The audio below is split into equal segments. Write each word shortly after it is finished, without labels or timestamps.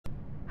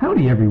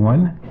Howdy,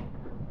 everyone.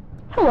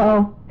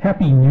 Hello.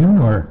 Happy noon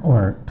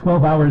or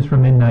 12 hours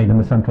from midnight in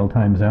the Central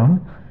Time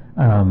Zone.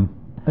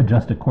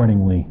 Adjust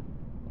accordingly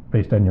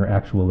based on your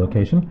actual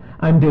location.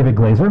 I'm David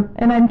Glazer.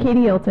 And I'm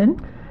Katie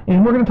Ilton.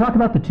 And we're going to talk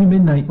about the 2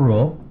 midnight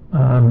rule.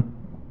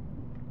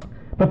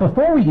 But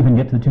before we even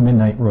get to the 2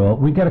 midnight rule,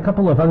 we've got a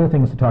couple of other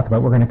things to talk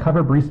about. We're going to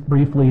cover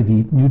briefly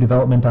the new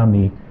development on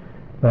the,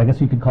 I guess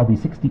you could call the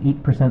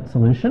 68%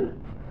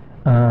 solution.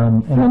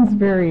 Sounds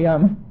very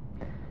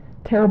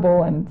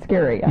terrible and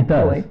scary,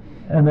 actually. It does.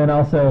 And then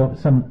also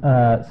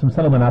some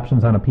settlement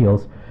options on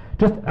appeals.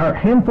 Just a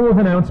handful of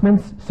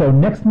announcements. So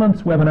next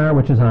month's webinar,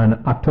 which is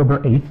on October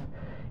 8th,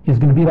 is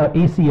going to be about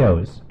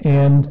ACOs.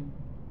 And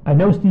I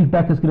know Steve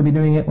Beck is going to be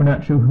doing it. We're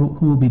not sure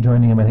who will be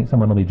joining him. I think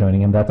someone will be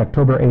joining him. That's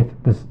October 8th,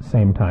 this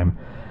same time.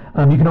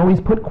 You can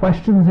always put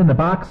questions in the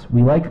box.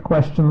 We like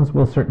questions.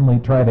 We'll certainly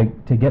try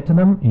to get to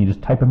them. And you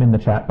just type them in the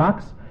chat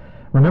box.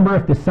 Remember,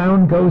 if the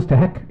sound goes to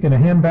heck in a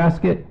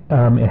handbasket,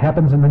 it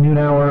happens in the noon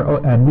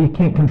hour, and we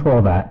can't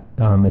control that.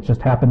 It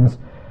just happens.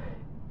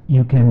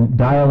 You can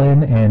dial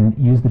in and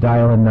use the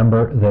dial-in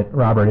number that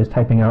Robert is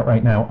typing out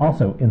right now,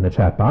 also in the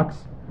chat box.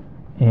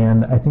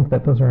 And I think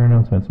that those are our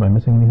announcements. Am I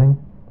missing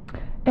anything?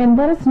 And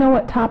let us know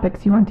what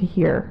topics you want to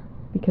hear,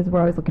 because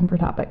we're always looking for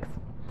topics.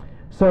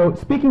 So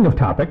speaking of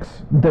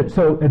topics,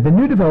 the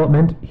new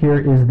development here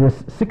is this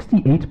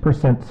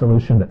 68%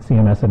 solution that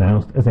CMS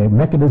announced as a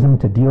mechanism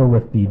to deal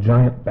with the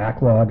giant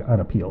backlog on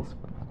appeals.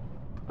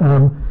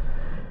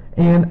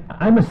 And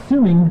I'm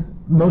assuming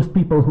most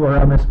people who are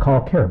on this call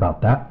care about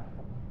that.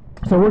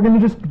 So we're going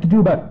to just do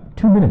about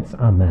 2 minutes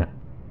on that.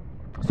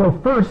 So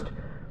first,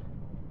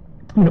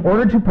 in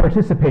order to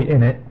participate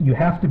in it, you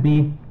have to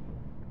be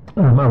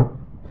a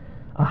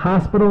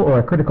hospital or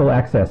a critical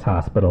access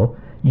hospital.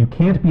 You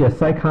can't be a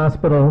psych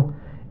hospital,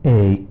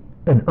 an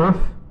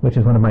IRF, which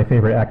is one of my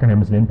favorite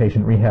acronyms, an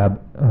inpatient rehab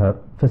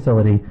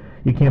facility.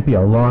 You can't be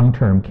a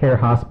long-term care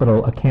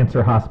hospital, a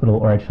cancer hospital,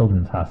 or a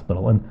children's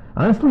hospital. And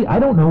honestly, I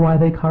don't know why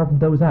they carved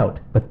those out,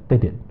 but they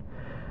did.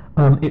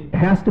 It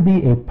has to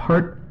be a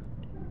Part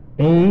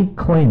A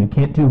claim. You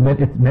can't do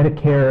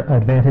Medicare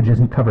Advantage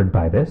isn't covered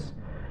by this.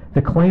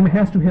 The claim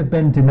has to have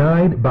been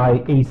denied by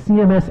a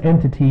CMS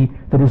entity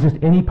that is just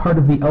any part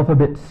of the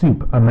alphabet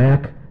soup, a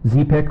MAC,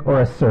 ZPIC, or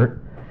a CERT,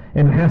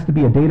 and it has to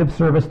be a date of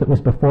service that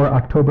was before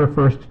October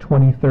 1st,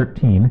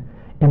 2013,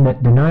 and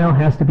that denial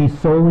has to be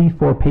solely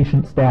for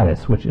patient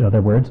status, which, in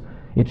other words,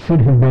 it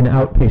should have been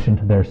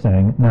outpatient, they're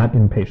saying, not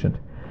inpatient.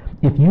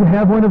 If you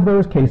have one of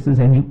those cases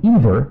and you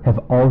either have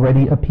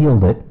already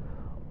appealed it,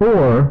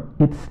 or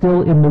it's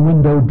still in the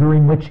window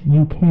during which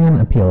you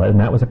can appeal it, and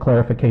that was a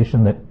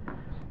clarification that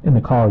in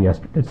the call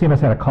yesterday, CMS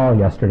had a call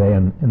yesterday,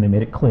 and they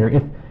made it clear,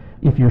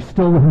 if you're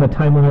still within the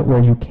time limit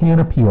where you can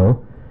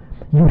appeal,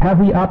 you have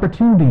the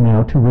opportunity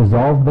now to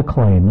resolve the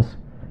claims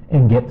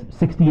and get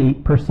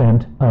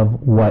 68% of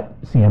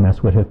what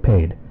CMS would have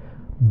paid.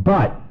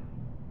 But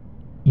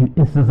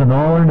this is an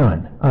all or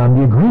none.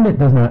 The agreement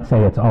does not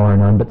say it's all or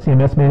none, but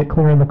CMS made it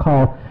clear in the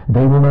call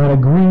they will not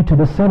agree to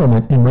the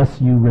settlement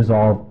unless you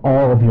resolve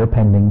all of your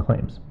pending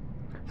claims.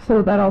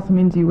 So that also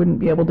means you wouldn't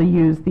be able to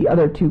use the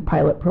other 2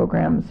 pilot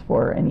programs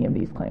for any of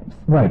these claims.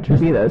 Right. Which would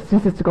be the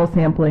statistical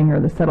sampling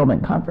or the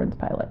settlement conference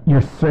pilot.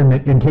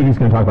 And Katie's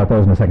going to talk about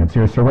those in a second.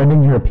 So you're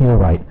surrendering your appeal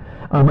right.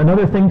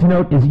 Another thing to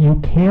note is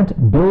you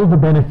can't bill the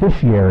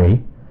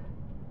beneficiary.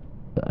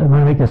 I'm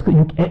going to make this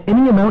clear.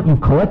 Any amount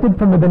you've collected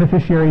from the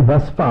beneficiary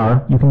thus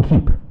far, you can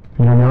keep.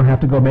 You don't have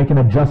to go make an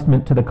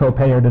adjustment to the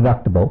copay or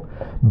deductible.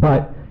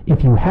 But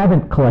if you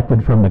haven't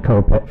collected from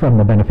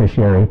the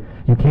beneficiary,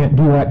 you can't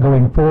do that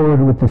going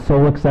forward, with the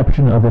sole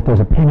exception of if there's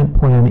a payment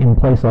plan in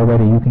place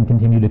already, you can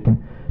continue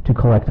to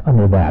collect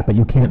under that, but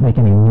you can't make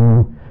any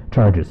new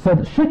charges.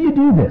 So should you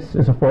do this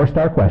is a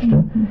 4-star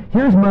question. Mm-hmm.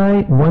 Here's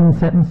my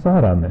 1-sentence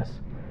thought on this.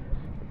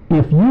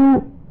 If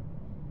you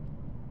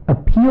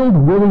appealed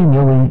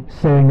willy-nilly,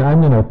 saying I'm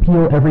going to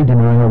appeal every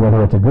denial,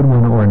 whether it's a good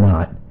one or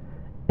not,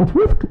 it's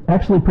worth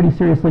actually pretty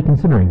seriously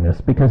considering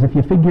this, because if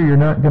you figure you're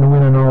not going to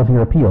win on all of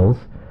your appeals,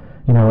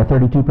 a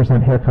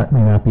 32% haircut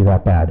may not be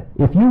that bad.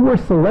 If you were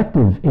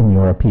selective in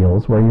your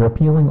appeals, where you're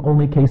appealing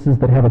only cases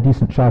that have a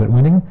decent shot at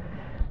winning,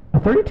 a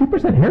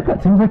 32%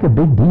 haircut seems like a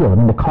big deal. I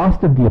mean, the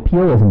cost of the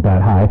appeal isn't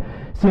that high.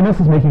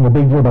 CMS is making a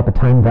big deal about the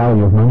time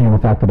value of money and the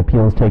fact that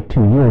appeals take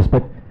 2 years,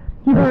 but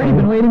you've already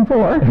been waiting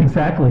for.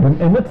 Exactly.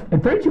 And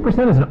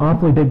 32% is an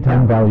awfully big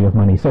time value of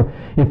money. So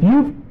if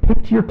you've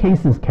picked your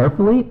cases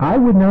carefully, I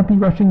would not be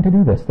rushing to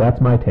do this. That's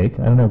my take.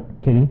 I don't know,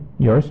 Katie,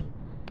 yours?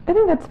 I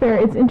think that's fair.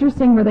 It's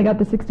interesting where they got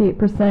the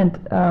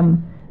 68%.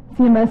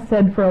 CMS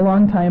said for a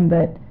long time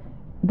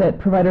that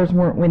providers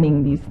weren't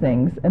winning these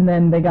things, and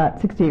then they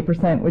got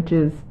 68%, which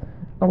is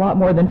a lot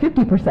more than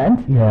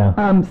 50%.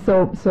 Yeah.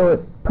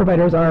 So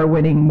providers are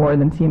winning more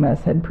than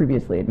CMS had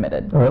previously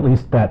admitted. Or at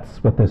least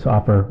that's what this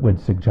offer would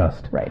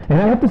suggest. Right.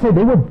 And I have to say,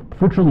 they were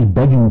virtually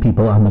begging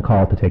people on the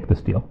call to take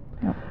this deal.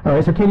 Yep. All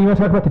right, so Katie, you want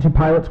to talk about the 2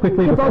 pilots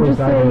quickly before we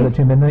dive into the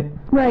 2 midnight?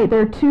 Right,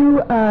 there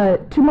are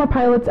two more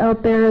pilots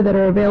out there that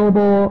are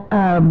available.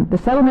 The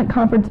settlement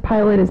conference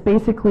pilot is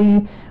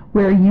basically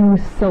where you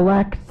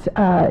select,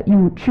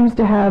 you choose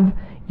to have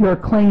your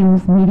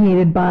claims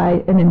mediated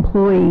by an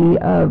employee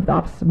of the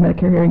Office of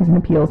Medicare Hearings and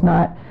Appeals,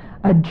 not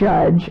a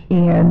judge,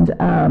 and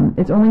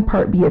it's only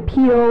Part B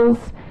appeals.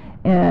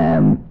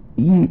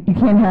 You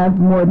can't have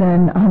more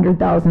than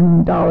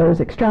 $100,000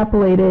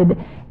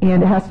 extrapolated,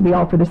 and it has to be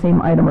all for the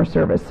same item or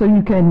service. So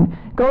you can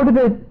go to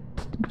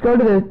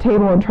the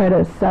table and try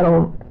to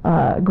settle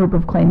a group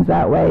of claims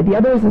that way. The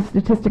other is a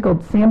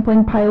statistical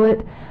sampling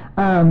pilot.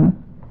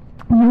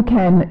 You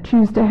can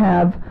choose to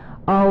have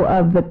all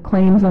of the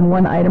claims on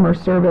one item or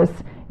service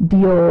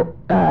deal.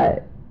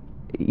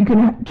 You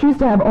can choose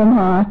to have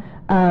Omaha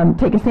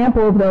take a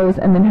sample of those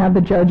and then have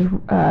the judge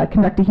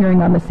conduct a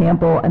hearing on the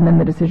sample, and then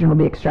the decision will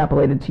be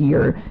extrapolated to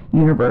your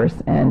universe.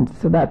 And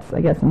so that's,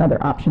 I guess,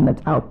 another option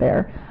that's out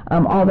there.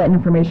 All that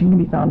information can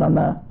be found on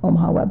the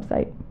Omaha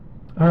website.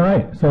 All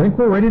right, so I think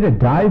we're ready to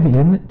dive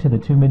into the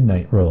 2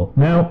 midnight rule.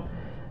 Now,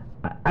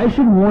 I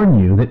should warn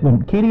you that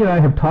when Katie and I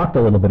have talked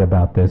a little bit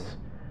about this,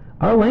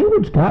 our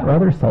language got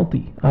rather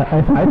salty.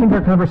 I think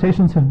our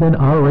conversations have been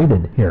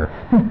R-rated here.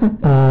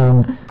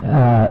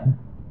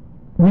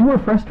 We were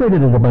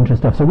frustrated at a bunch of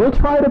stuff, so we'll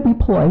try to be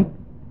polite.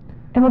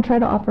 And we'll try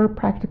to offer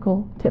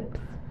practical tips.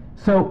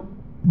 So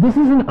this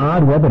is an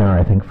odd webinar,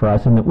 I think, for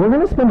us, in that we're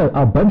going to spend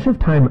a bunch of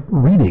time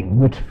reading,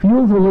 which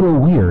feels a little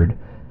weird.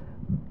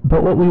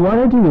 But what we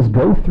want to do is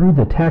go through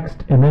the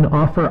text and then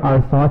offer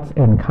our thoughts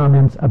and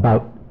comments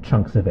about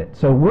chunks of it.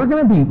 So we're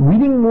going to be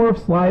reading more of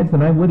slides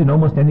than I would in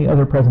almost any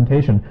other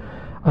presentation.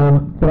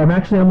 But I'm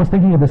actually almost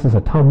thinking of this as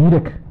a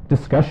Talmudic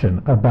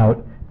discussion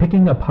about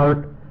picking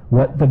apart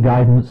what the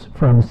guidance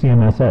from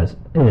CMS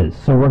is.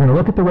 So we're going to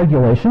look at the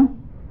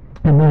regulation,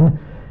 and then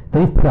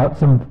they've put out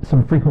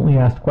some frequently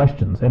asked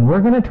questions. And we're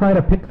going to try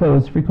to pick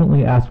those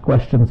frequently asked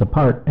questions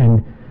apart,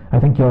 and I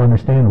think you'll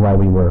understand why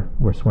we were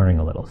swearing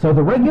a little. So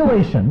the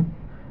regulation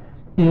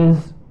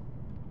is,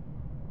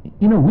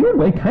 in a weird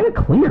way, kind of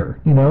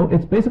clear.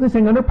 It's basically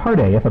saying under Part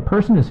A, if a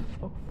person is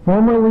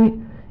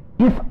formally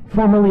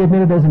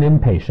admitted as an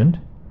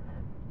inpatient,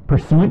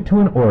 pursuant to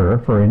an order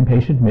for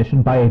inpatient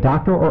admission by a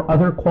doctor or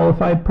other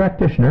qualified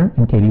practitioner,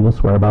 and Katie will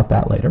swear about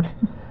that later,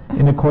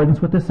 in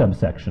accordance with the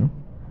subsection.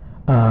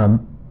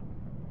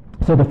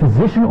 So the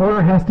physician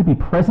order has to be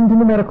present in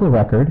the medical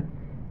record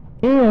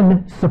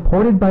and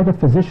supported by the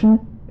physician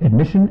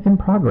admission and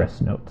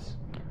progress notes.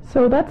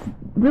 So that's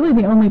really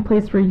the only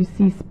place where you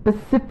see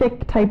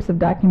specific types of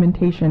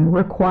documentation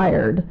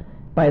required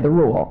by the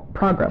rule,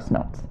 progress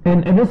notes.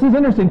 And this is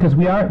interesting because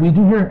we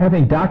do here have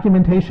a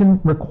documentation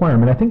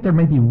requirement. I think there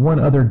may be one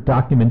other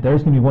document.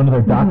 There's going to be one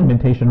other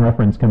documentation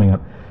reference coming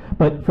up.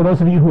 But for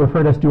those of you who have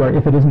heard us do our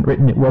 "if it isn't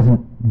written, it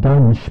wasn't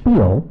done"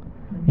 spiel,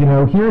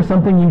 here's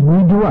something you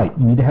need to write.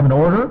 You need to have an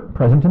order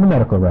present in the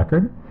medical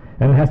record,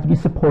 and it has to be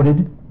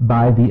supported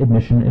by the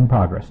admission and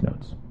progress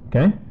notes.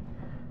 Okay?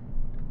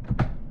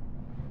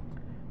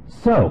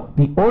 So,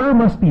 the order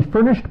must be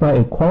furnished by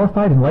a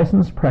qualified and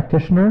licensed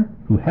practitioner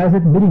who has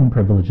admitting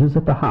privileges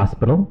at the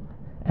hospital,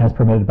 as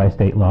permitted by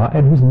state law,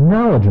 and who's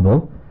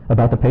knowledgeable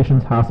about the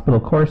patient's hospital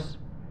course,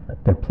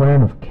 their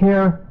plan of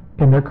care,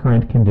 and their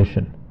current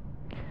condition.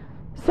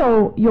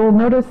 So, you'll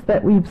notice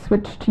that we've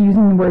switched to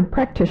using the word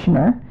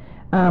practitioner,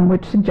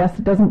 which suggests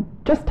it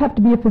doesn't just have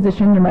to be a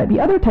physician. There might be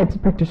other types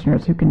of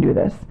practitioners who can do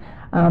this.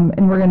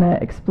 And we're going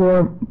to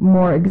explore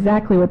more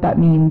exactly what that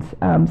means.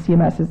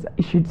 CMS has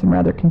issued some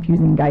rather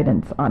confusing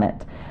guidance on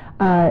it.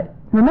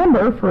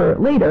 Remember for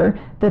later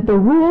that the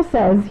rule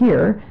says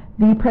here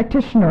the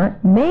practitioner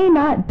may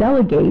not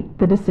delegate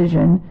the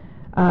decision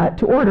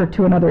to order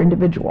to another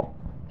individual.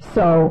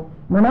 So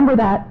remember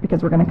that,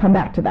 because we're going to come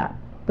back to that.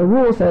 The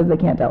rule says they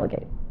can't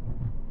delegate.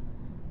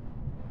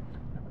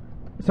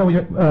 So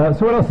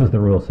what else does the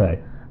rule say?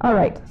 All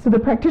right, so the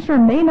practitioner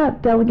may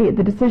not delegate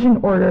the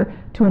decision order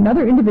to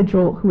another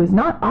individual who is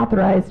not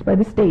authorized by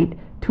the state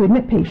to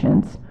admit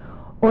patients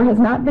or has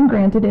not been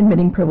granted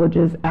admitting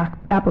privileges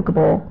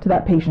applicable to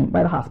that patient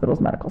by the hospital's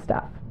medical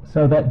staff.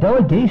 So that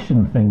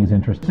delegation thing is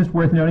interesting. Just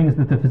worth noting is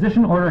that the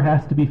physician order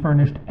has to be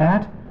furnished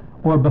at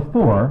or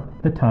before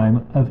the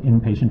time of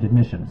inpatient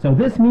admission. So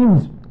this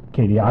means,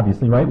 Katie,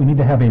 obviously, right, we need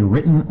to have a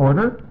written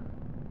order?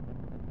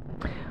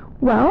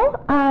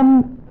 Well,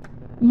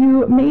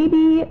 you may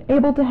be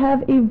able to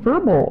have a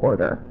verbal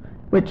order,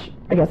 which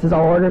I guess is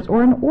all orders,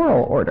 or an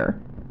oral order.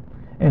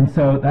 And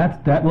so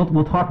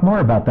we'll talk more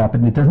about that,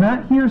 but it does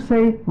not here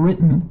say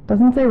written.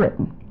 Doesn't say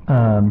written.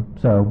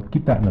 So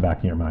keep that in the back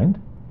of your mind.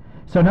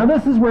 So now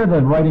this is where the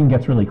writing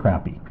gets really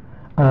crappy,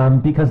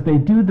 because they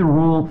do the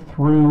rule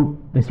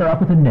they start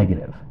off with a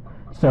negative.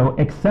 So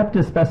except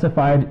as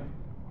specified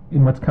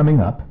in what's coming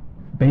up,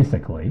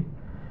 basically.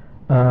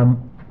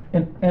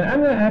 And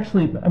I'm going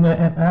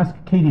to ask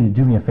Katie to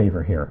do me a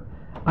favor here.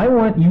 I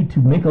want you to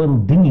make a little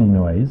dinging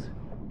noise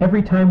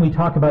every time we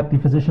talk about the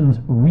physician's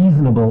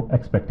reasonable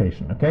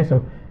expectation. Okay,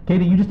 so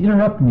Katie, you just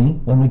interrupt me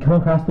when we come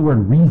across the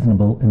word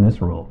reasonable in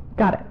this rule.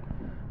 Got it.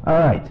 All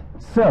right,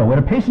 so when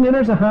a patient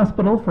enters a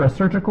hospital for a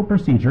surgical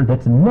procedure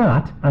that's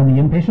not on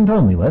the inpatient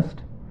only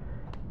list,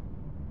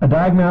 a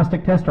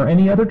diagnostic test or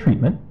any other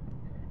treatment,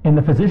 and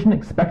the physician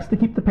expects to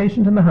keep the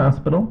patient in the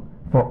hospital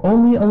for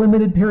only a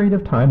limited period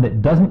of time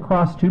that doesn't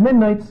cross 2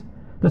 midnights,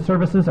 the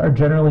services are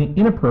generally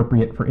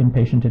inappropriate for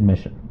inpatient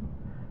admission.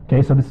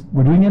 Okay, so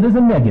we're doing it as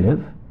a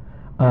negative,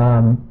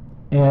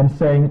 and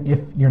saying if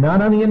you're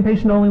not on the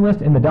inpatient-only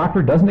list and the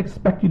doctor doesn't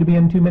expect you to be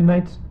in 2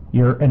 midnights,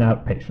 you're an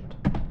outpatient.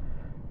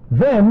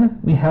 Then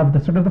we have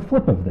the sort of the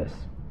flip of this.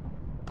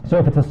 So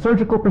if it's a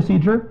surgical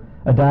procedure,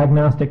 a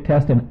diagnostic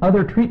test, and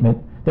other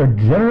treatment, they're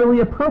generally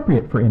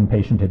appropriate for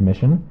inpatient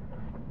admission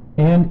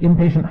and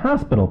inpatient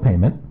hospital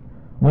payment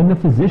when the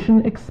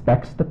physician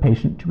expects the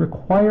patient to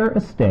require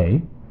a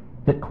stay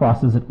that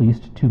crosses at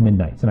least 2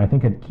 midnights. And I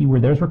think a key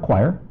word there is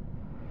require,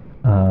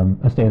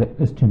 a stay that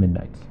is 2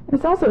 midnights.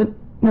 It's also,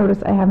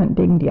 notice I haven't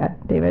dinged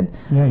yet, David.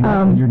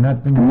 Yeah, you're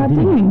not dinging. I'm not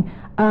dinging.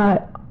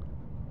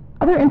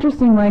 Other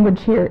interesting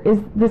language here is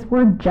this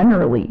word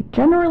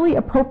generally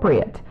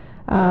appropriate.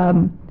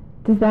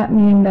 Does that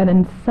mean that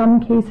in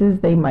some cases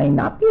they might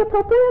not be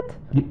appropriate?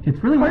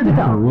 It's really hard to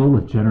have a rule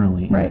with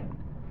generally. Right.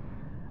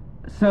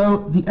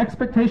 So the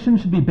expectation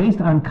should be based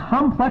on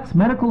complex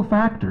medical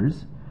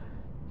factors,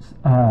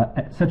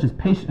 such as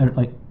patient,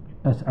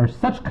 are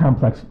such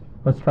complex.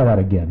 Let's try that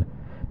again.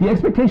 The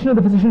expectation of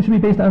the physician should be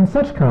based on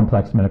such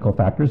complex medical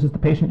factors as the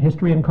patient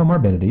history and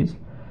comorbidities,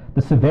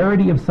 the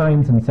severity of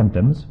signs and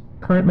symptoms,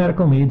 current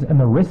medical needs, and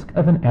the risk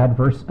of an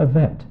adverse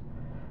event.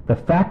 The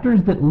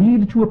factors that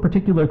lead to a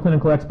particular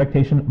clinical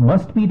expectation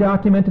must be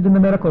documented in the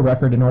medical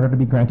record in order to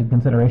be granted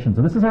consideration.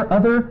 So this is our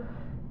other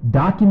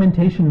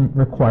documentation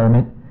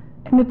requirement.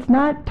 And it's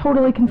not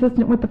totally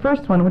consistent with the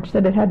first one, which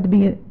said it had to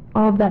be,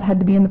 all of that had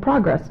to be in the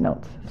progress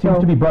notes. Seems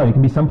to be broad. It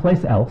can be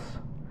someplace else.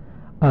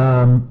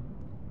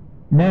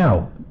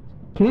 Now,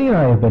 Katie and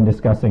I have been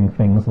discussing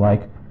things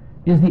like,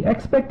 is the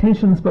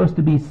expectation supposed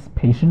to be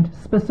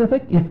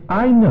patient-specific? If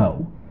I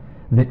know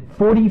that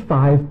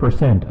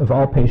 45% of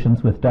all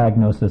patients with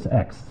diagnosis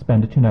X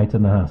spend 2 nights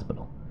in the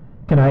hospital,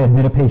 can I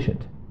admit a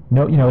patient?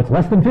 No, it's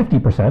less than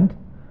 50%.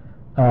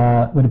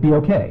 Would it be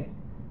okay?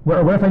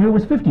 What if I knew it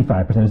was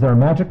 55%? Is there a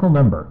magical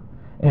number?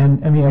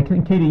 And I mean, I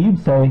think, Katie,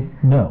 you'd say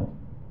no.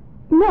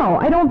 No,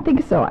 I don't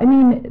think so. I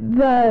mean,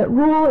 the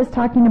rule is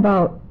talking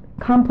about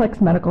complex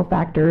medical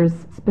factors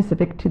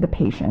specific to the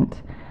patient.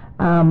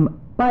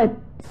 But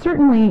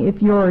certainly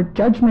if your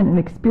judgment and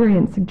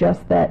experience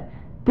suggests that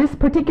this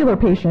particular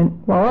patient,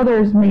 while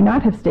others may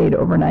not have stayed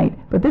overnight,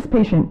 but this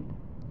patient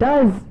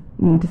does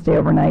need to stay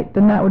overnight,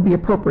 then that would be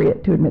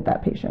appropriate to admit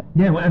that patient.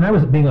 Yeah, and I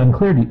was being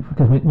unclear to you,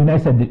 because when I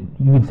said that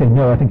you would say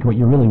no, I think what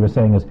you really were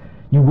saying is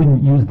you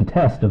wouldn't use the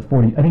test of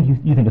 40. I think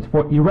you think it's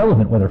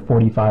irrelevant whether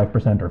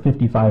 45% or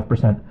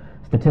 55%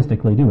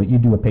 statistically do it. You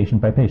do a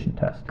patient-by-patient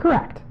test.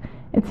 Correct.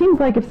 It seems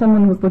like if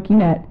someone was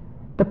looking at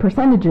the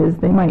percentages,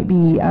 they might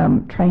be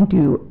trying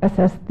to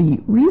assess the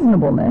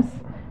reasonableness,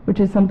 which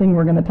is something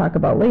we're going to talk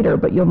about later,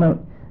 but you'll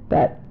note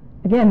that,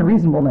 again,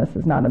 reasonableness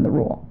is not in the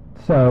rule.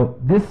 So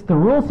the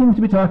rule seems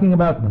to be talking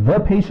about the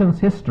patient's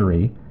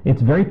history.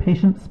 It's very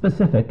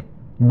patient-specific,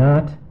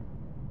 not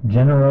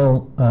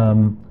general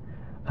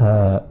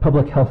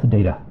public health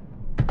data.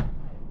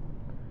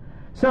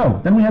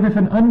 So then we have if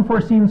an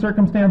unforeseen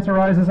circumstance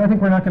arises. I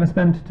think we're not going to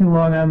spend too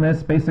long on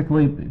this,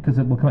 basically, because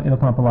it'll come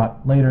up a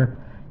lot later.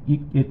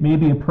 It may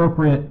be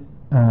appropriate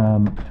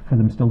for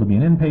them still to be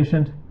an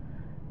inpatient.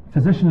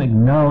 Physician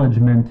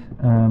acknowledgement.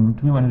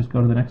 Do we want to just go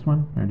to the next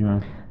one, or do you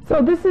want to?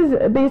 So this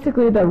is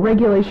basically the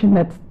regulation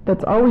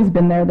that's always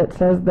been there that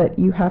says that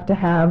you have to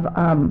have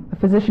a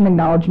physician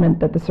acknowledgement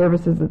that the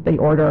services that they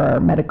order are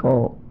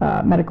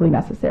medically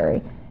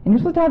necessary. And you're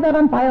supposed to have that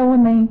on file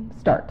when they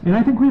start. And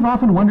I think we've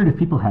often wondered if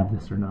people have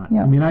this or not.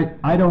 Yeah. I mean,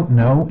 I don't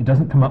know. It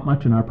doesn't come up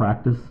much in our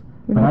practice,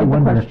 but I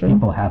wonder if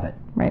people have it.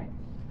 Right.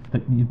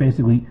 But you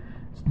basically,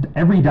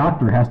 every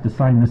doctor has to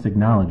sign this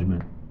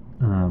acknowledgement.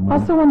 I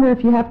also wonder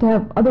if you have to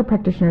have other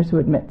practitioners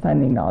who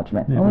sign the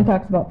acknowledgement. It only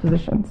talks about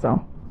physicians,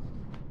 so.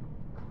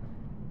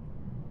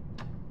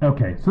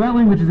 Okay, so that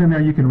language is in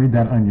there. You can read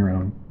that on your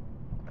own.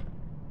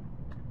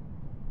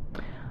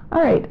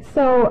 All right,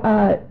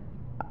 so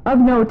of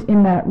note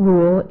in that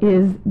rule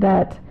is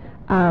that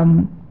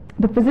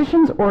the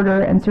physician's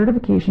order and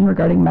certification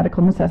regarding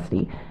medical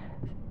necessity.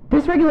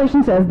 This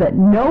regulation says that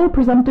no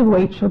presumptive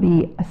weight shall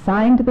be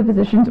assigned to the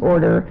physician's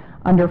order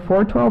under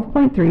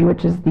 412.3,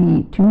 which is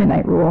the 2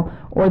 midnight rule,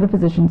 or the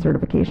physician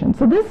certification.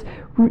 So this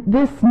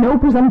no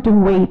presumptive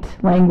weight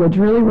language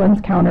really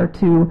runs counter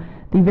to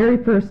the very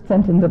first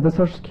sentence of the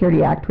Social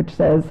Security Act, which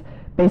says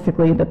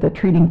basically that the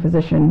treating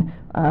physician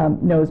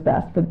knows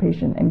best for the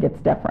patient and gets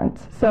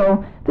deference.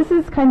 So this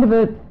is kind of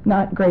a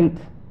not great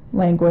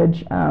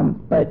language,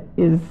 but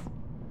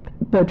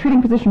the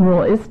treating physician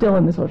rule is still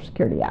in the Social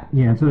Security Act.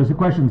 Yeah, and so there's a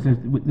question that says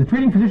the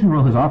treating physician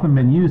rule has often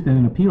been used in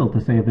an appeal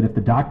to say that if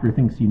the doctor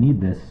thinks you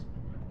need this,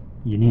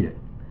 you need it,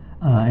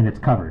 and it's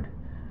covered.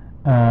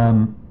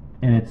 And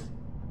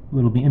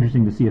it'll be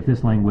interesting to see if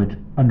this language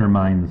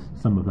undermines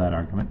some of that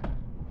argument.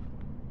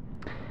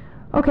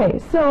 Okay,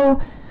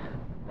 so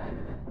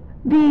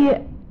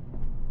the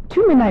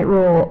 2 midnight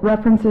rule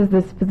references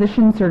this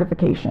physician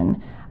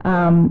certification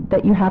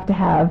that you have to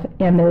have,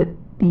 and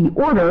the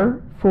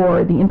order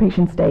for the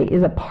inpatient stay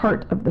is a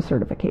part of the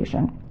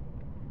certification.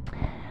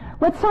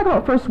 Let's talk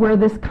about first where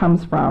this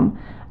comes from.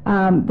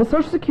 The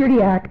Social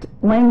Security Act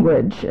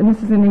language, and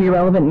this is going to be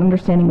relevant in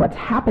understanding what's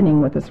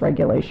happening with this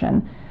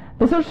regulation.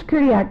 The Social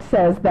Security Act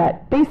says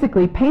that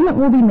basically payment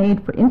will be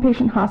made for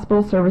inpatient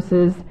hospital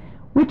services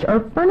which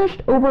are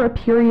furnished over a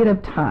period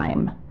of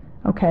time.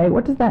 Okay,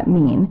 what does that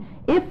mean?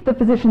 If the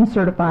physician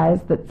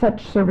certifies that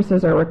such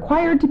services are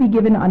required to be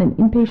given on an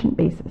inpatient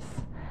basis.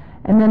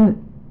 And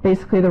then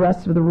basically the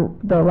rest of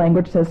the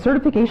language says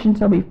certification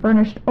shall be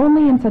furnished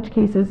only in such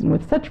cases and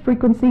with such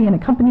frequency and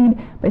accompanied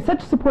by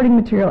such supporting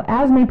material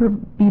as may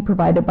be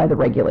provided by the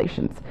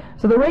regulations.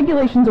 So the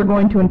regulations are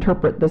going to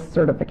interpret this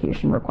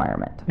certification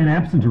requirement. And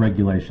absent a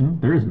regulation,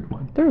 there isn't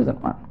one. There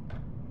isn't one.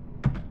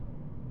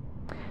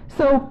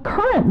 So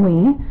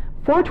currently,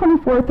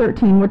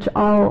 424.13, which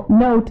I'll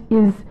note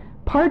is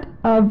part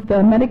of the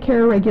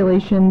Medicare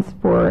regulations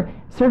for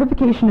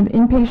certification of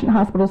inpatient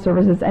hospital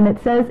services, and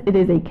it says it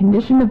is a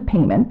condition of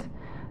payment.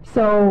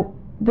 So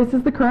this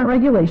is the current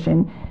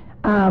regulation.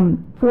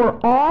 For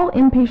all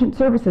inpatient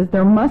services,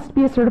 there must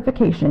be a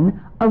certification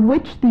of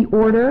which the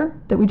order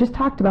that we just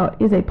talked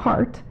about is a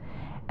part,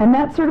 and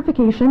that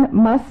certification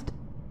must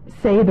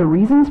say the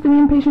reasons for the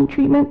inpatient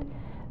treatment,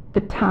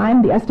 the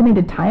time, the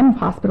estimated time of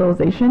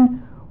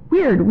hospitalization.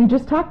 Weird, we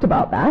just talked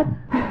about that.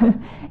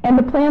 And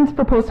the plans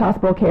for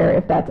post-hospital care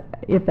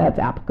if that's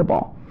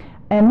applicable.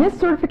 And this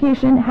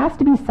certification has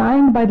to be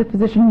signed by the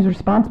physician who's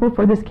responsible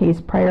for this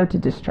case prior to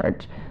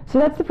discharge. So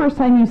that's the first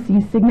time you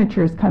see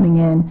signatures coming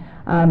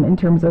in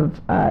terms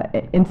of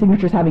in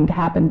signatures having to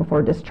happen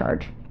before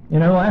discharge.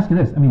 And I will ask you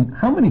this, I mean,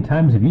 how many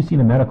times have you seen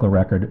a medical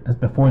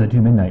record before the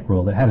 2 midnight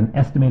rule that had an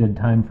estimated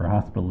time for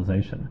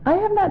hospitalization? I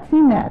have not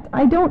seen that.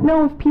 I don't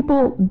know if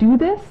people do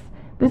this.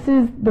 This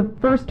is the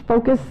first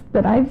focus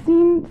that I've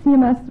seen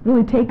CMS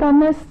really take on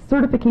this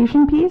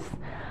certification piece.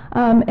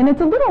 And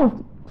it's a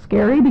little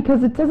scary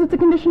because it says it's a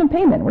condition of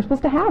payment. We're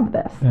supposed to have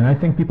this. And I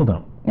think people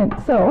don't. And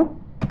so,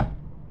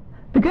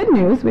 the good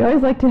news, we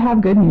always like to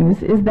have good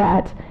news, is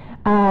that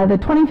the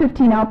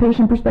 2015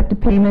 outpatient prospective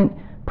payment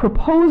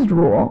proposed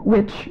rule,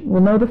 which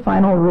we'll know the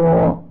final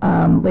rule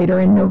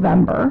later in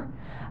November,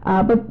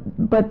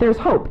 but there's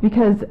hope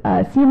because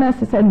CMS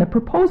has said in the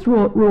proposed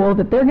rule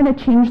that they're going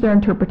to change their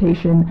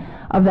interpretation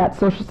of that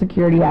Social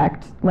Security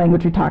Act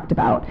language we talked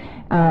about.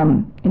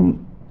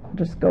 And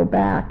just go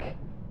back.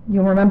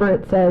 You'll remember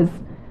it says,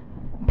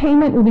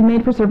 payment will be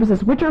made for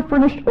services which are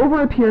furnished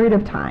over a period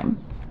of time.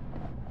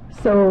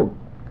 So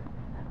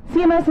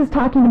CMS is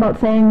talking about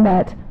saying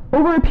that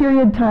over a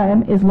period of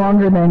time is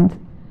longer than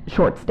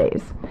short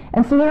stays.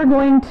 And so they're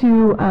going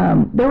to,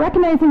 they're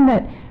recognizing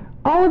that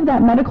all of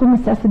that medical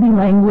necessity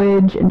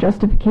language and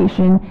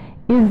justification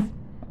is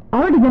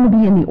already going to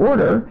be in the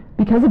order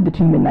because of the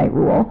 2 midnight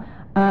rule.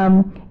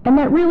 And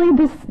that really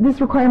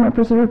this requirement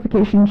for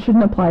certification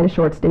shouldn't apply to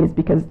short stays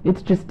because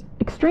it's just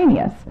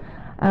extraneous.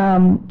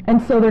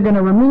 And so they're going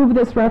to remove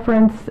this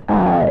reference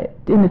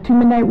in the 2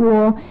 midnight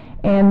rule,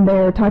 and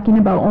they're talking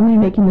about only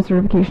making the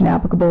certification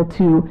applicable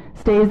to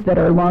stays that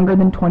are longer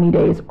than 20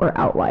 days or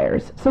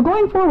outliers. So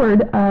going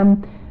forward,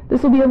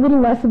 this will be a little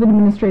less of an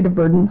administrative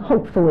burden,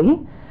 hopefully,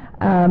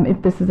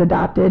 if this is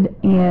adopted,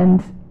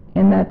 and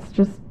that's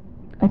just,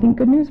 I think,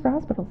 good news for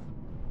hospitals.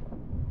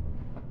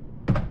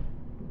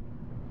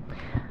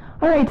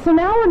 All right, so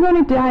now we're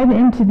going to dive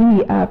into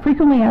the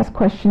frequently asked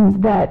questions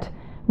that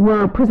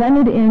were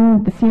presented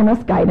in the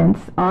CMS guidance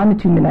on the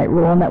 2 midnight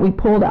rule and that we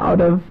pulled out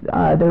of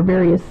their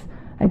various,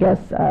 I guess,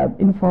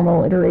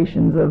 informal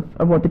iterations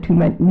of what the 2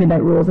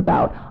 midnight rule is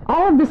about.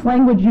 All of this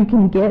language you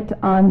can get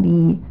on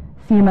the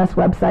CMS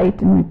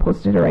website, and we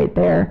posted it right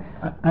there.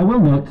 I will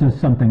note to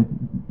something.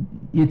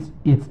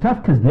 It's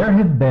tough because there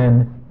have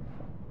been,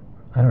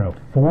 I don't know,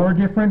 4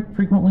 different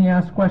frequently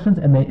asked questions,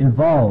 and they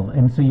evolve,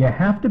 and so you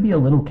have to be a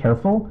little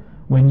careful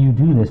when you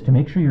do this to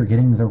make sure you're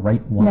getting the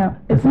right one. No,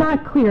 it's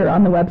not clear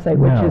on the website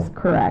which is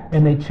correct.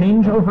 And they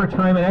change over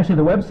time, and actually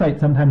the website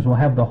sometimes will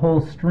have the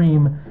whole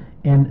stream,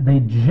 and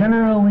they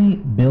generally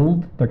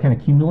build, they're kind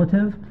of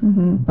cumulative,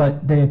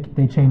 but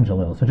they change a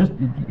little. So just,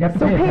 you have to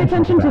pay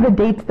attention to the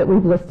dates that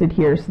we've listed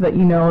here so that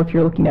you know if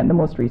you're looking at the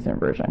most recent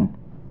version.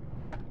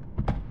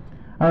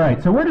 All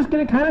right, so we're just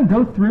going to kind of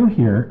go through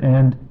here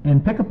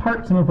and pick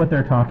apart some of what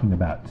they're talking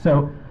about.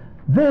 So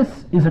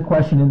this is a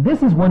question, and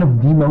this is one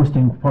of the most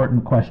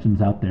important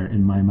questions out there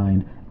in my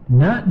mind,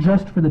 not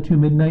just for the 2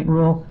 midnight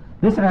rule.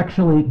 This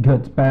actually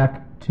gets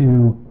back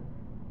to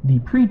the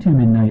pre-2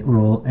 midnight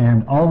rule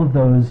and all of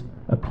those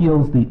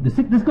appeals.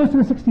 This goes to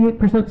the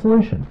 68%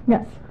 solution.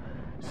 Yes.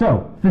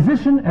 So,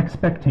 physician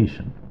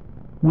expectation.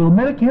 Will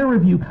Medicare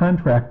review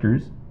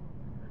contractors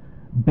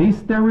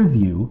base their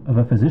review of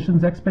a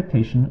physician's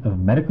expectation of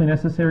medically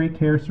necessary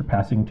care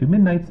surpassing 2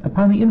 midnights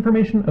upon the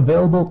information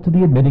available to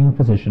the admitting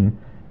physician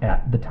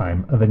at the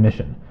time of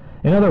admission?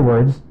 In other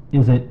words,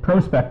 is it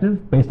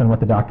prospective, based on what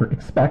the doctor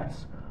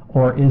expects,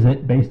 or is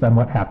it based on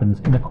what happens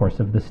in the course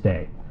of the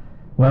stay?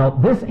 Well,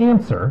 this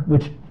answer,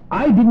 which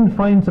I didn't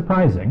find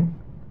surprising,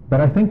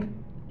 but I think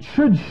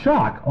should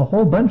shock a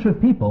whole bunch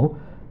of people,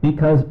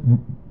 because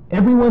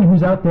everyone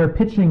who's out there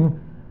pitching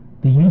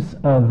the use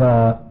of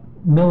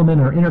Milliman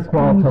or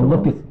Interqual to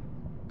look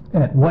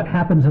at what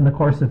happens in the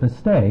course of a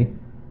stay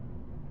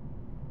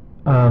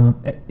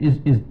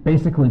is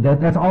basically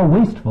that's all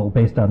wasteful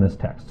based on this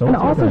text. So and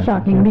also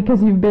shocking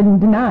because you've been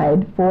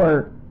denied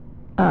for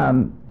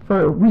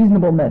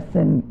reasonableness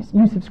and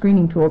use of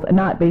screening tools and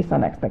not based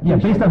on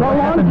expectations. Yeah, based on what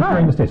happened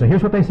during the stay. So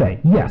here's what they say.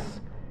 Yes,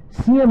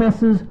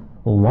 CMS's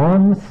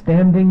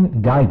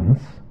long-standing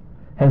guidance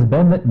has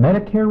been that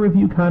Medicare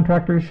review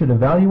contractors should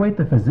evaluate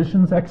the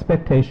physician's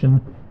expectation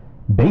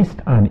based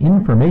on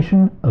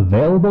information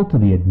available to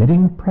the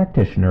admitting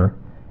practitioner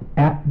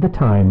at the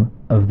time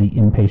of the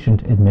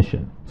inpatient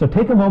admission. So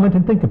take a moment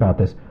and think about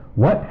this.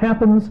 What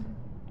happens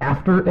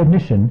after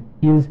admission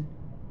is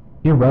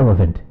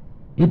irrelevant.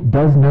 It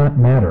does not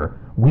matter.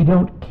 We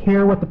don't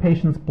care what the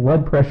patient's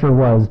blood pressure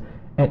was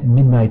at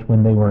midnight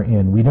when they were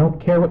in. We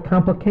don't care what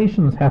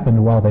complications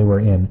happened while they were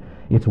in.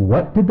 It's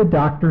what did the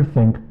doctor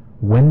think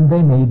when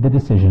they made the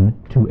decision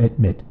to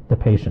admit the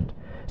patient.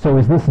 So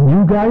is this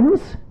new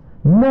guidance?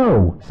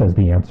 No, says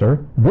the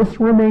answer. This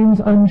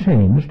remains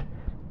unchanged,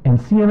 and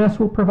CMS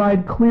will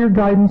provide clear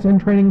guidance and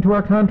training to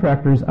our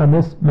contractors on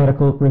this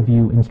medical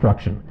review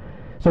instruction.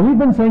 So we've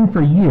been saying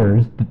for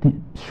years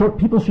that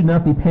people should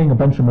not be paying a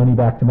bunch of money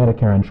back to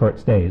Medicare on short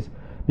stays,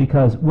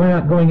 because we're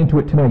not going into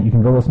it tonight. You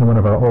can go listen to one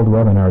of our old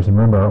webinars, and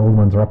remember, our old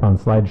ones are up on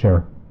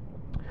SlideShare.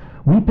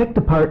 We picked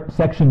apart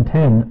Section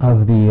 10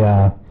 of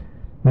the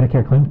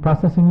Medicare Claims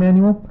Processing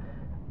Manual.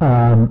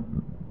 I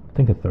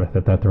think that's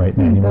the right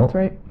manual. That's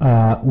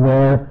right.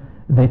 Where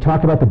they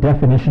talk about the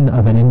definition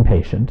of an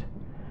inpatient,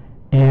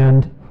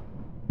 and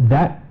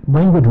that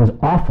language was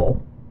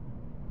awful.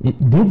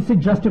 It did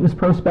suggest it was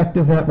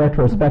prospective, not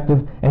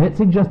retrospective, and it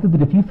suggested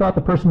that if you thought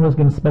the person was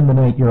going to spend the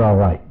night, you're all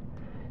right.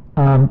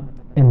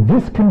 And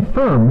this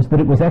confirms that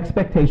it was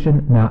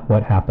expectation, not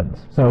what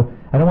happens. So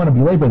I don't want to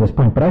belabor this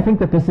point, but I think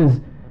that this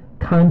is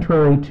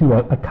contrary to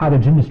a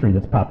cottage industry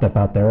that's popped up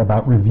out there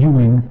about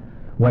reviewing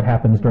what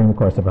happens during the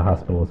course of a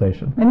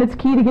hospitalization. And it's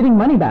key to getting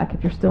money back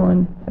if you're still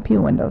in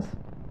appeal windows.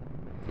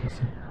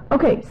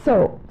 Okay,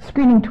 so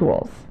screening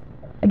tools.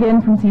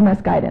 Again, from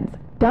CMS guidance.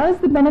 Does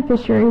the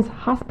beneficiary's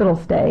hospital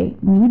stay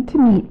need to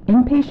meet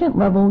inpatient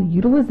level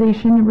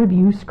utilization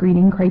review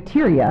screening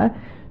criteria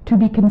to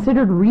be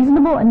considered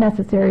reasonable and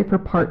necessary for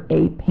Part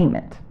A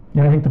payment?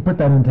 And I think to put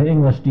that into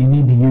English, do you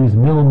need to use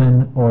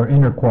Milliman or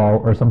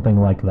Interqual or something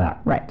like that?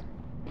 Right.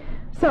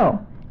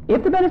 So,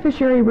 if the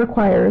beneficiary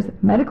requires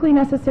medically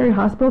necessary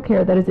hospital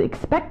care that is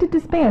expected to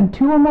span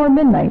 2 or more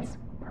midnights,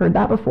 heard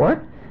that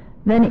before,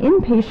 then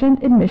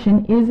inpatient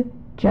admission is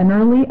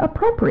generally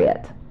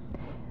appropriate.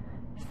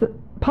 So,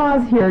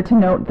 pause here to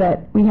note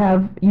that we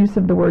have use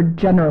of the word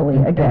generally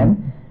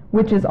again,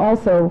 which is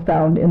also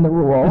found in the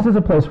rule. This is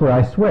a place where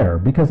I swear,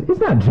 because it's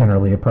not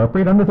generally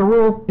appropriate. Under the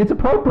rule, it's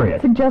appropriate.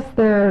 It suggests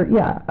there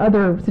are,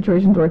 other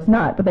situations where it's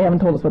not, but they haven't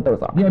told us what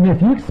those are. Yeah, I mean,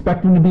 if you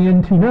expect them to be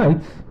in 2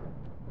 nights,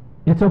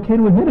 it's okay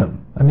to admit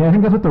them. I mean, I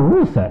think that's what the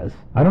rule says.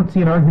 I don't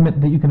see an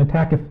argument that you can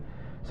attack if...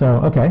 So,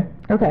 okay.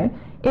 Okay.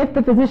 If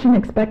the physician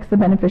expects the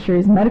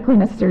beneficiary's medically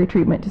necessary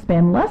treatment to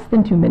span less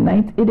than 2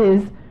 midnights, it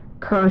is,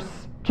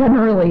 curse,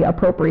 generally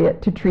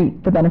appropriate to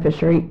treat the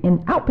beneficiary in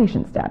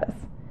outpatient status.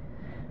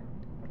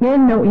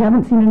 Again, no, we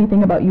haven't seen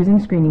anything about using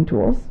screening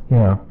tools.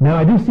 Yeah. Now,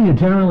 I do see a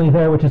generally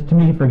there, which is, to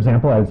me, for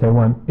example, I would say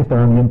one, if they're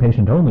on the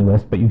inpatient only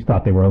list, but you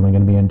thought they were only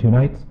going to be in 2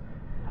 nights,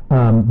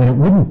 then it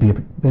wouldn't be,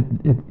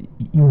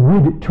 you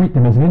would treat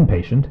them as an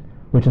inpatient,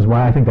 which is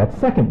why I think that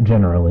second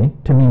generally,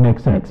 to me,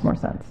 makes sense. Makes more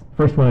sense.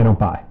 First one I don't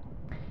buy.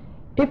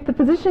 If the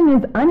physician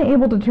is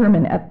unable to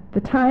determine at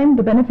the time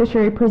the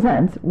beneficiary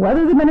presents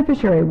whether the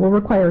beneficiary will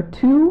require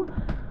 2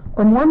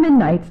 or more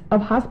midnights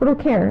of hospital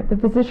care, the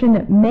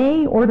physician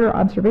may order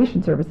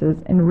observation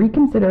services and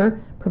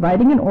reconsider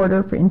providing an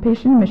order for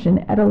inpatient admission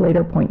at a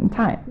later point in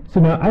time.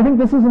 So now, I think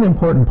this is an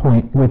important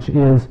point, which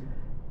is,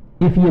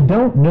 if you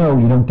don't know,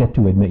 you don't get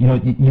to admit. You know,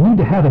 you need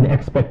to have an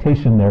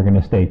expectation they're going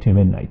to stay 2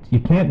 midnights.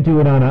 You can't do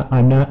it on a,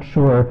 I'm not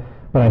sure,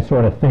 but I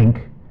sort of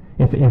think.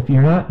 If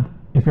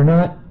you're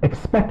not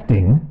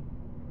expecting,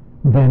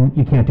 then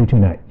you can't do 2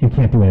 nights. You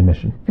can't do an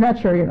admission. If you're not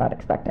sure, you're not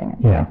expecting it.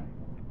 Yeah.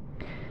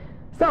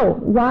 So,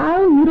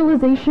 while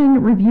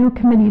utilization review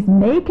committees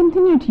may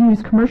continue to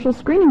use commercial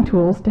screening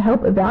tools to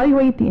help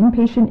evaluate the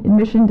inpatient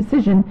admission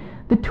decision,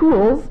 the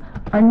tools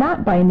are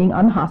not binding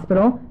on the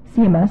hospital,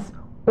 CMS,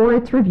 or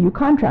its review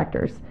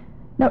contractors.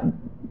 Now,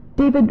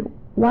 David,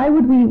 why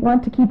would we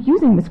want to keep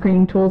using the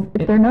screening tools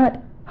if they're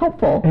not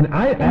helpful? And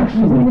I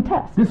actually, using the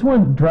test? This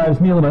one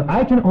drives me a little bit.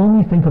 I can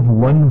only think of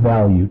one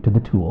value to the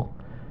tool.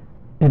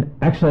 And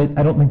actually,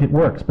 I don't think it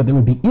works, but it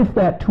would be if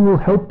that tool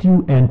helped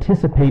you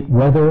anticipate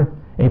whether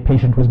a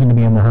patient was going to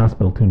be in the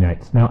hospital 2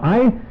 nights. Now,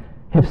 I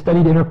have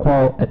studied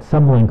Interqual at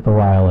some length a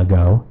while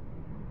ago,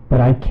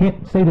 but I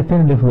can't say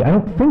definitively. I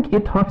don't think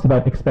it talks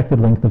about expected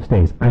length of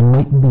stays. I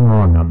might be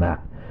wrong on that.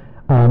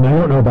 I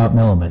don't know about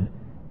Milliman.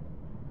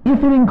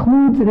 If it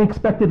includes an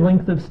expected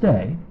length of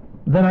stay,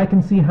 then I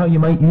can see how you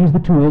might use the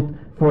tool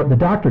for the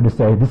doctor to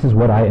say, this is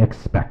what I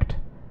expect.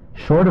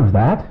 Short of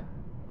that,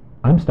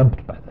 I'm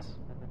stumped by this.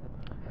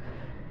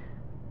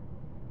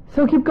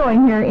 So keep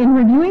going here. In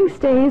reviewing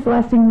stays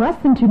lasting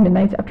less than 2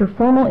 midnights after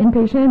formal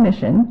inpatient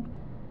admission,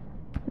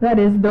 that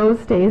is, those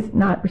stays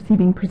not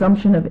receiving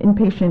presumption of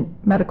inpatient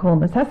medical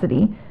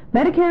necessity,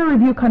 Medicare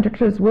review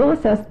contractors will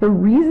assess the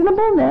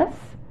reasonableness,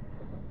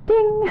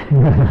 ding,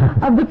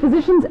 of the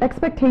physician's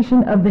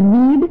expectation of the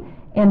need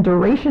and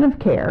duration of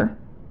care.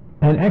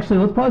 And actually,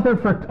 let's pause there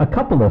for a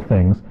couple of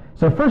things.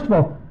 So first of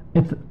all,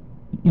 it's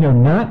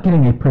not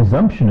getting a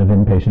presumption of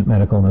inpatient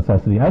medical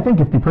necessity. I think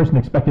if the person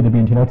expected to be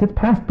in 2 nights, it's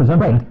past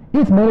presumption. Right.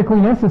 It's medically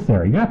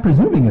necessary. You're not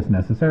presuming it's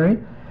necessary.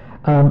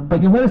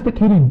 But you'll notice that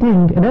Katie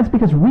dinged, and that's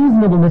because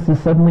reasonableness is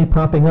suddenly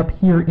popping up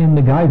here in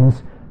the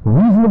guidance.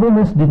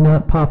 Reasonableness did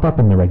not pop up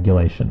in the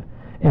regulation.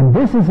 And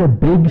this is a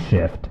big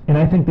shift, and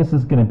I think this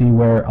is going to be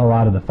where a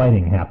lot of the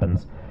fighting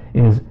happens,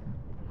 is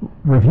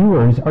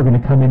reviewers are going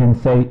to come in and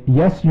say,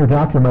 yes, your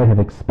doctor might have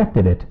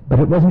expected it, but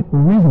it wasn't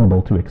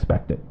reasonable to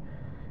expect it.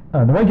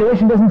 The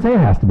regulation doesn't say it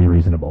has to be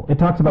reasonable. It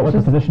talks about what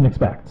the physician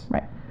expects.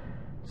 Right.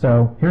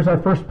 So here's our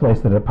first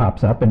place that it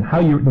pops up, and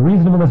how the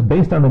reasonableness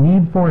based on the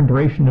need for and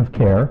duration of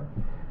care,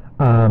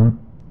 and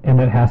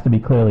it has to be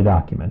clearly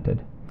documented.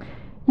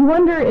 You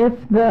wonder if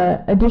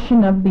the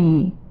addition of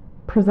the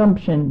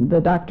presumption, the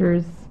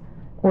doctor's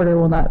order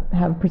will not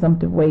have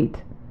presumptive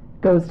weight,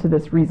 goes to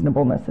this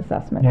reasonableness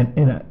assessment.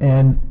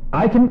 And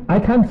I can,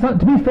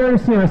 to be fair to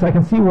CMS, I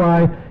can see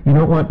why you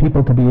don't want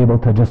people to be able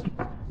to just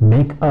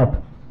make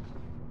up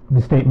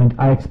the statement,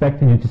 I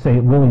expect, and you to say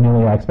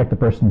willy-nilly, I expect the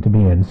person to be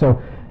in.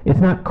 So it's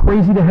not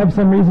crazy to have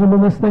some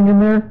reasonableness thing in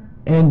there,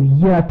 and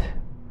yet...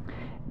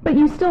 But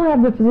you still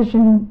have the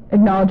physician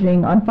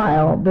acknowledging on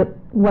file that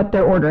what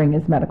they're ordering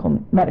is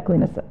medically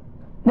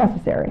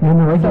necessary. And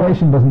the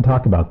regulation doesn't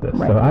talk about this,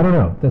 right. So I don't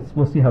know.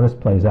 We'll see how this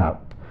plays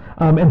out.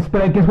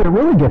 But I guess what it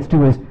really gets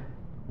to is,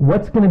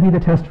 what's going to be the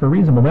test for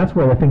reasonable? And that's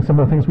where I think some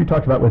of the things we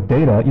talked about with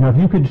data, if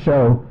you could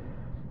show,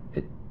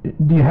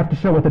 do you have to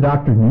show what the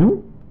doctor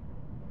knew?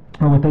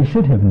 Or what they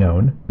should have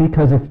known?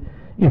 Because if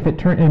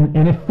it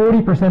and if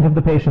 40% of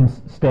the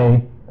patients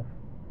stay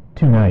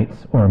 2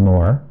 nights or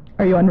more,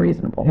 are you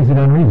unreasonable? Is it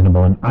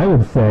unreasonable? And I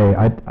would say,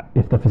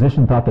 if the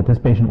physician thought that this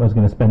patient was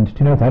going to spend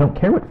 2 nights, I don't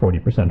care what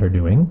 40% are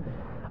doing.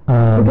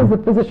 Because the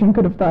physician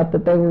could have thought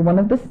that they were one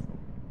of the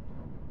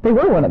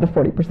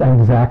 40%.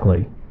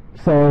 Exactly.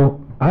 So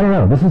I don't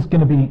know. This is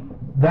going to be.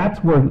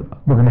 That's where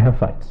we're going to have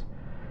fights.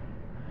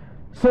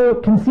 So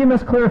can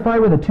CMS clarify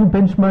where the 2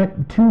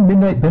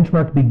 midnight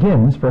benchmark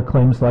begins for a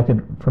claim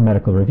selected for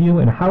medical review,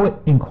 and how it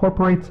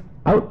incorporates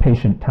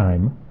outpatient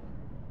time,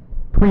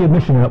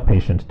 pre-admission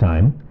outpatient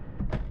time?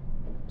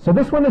 So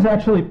this one is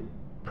actually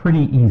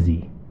pretty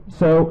easy.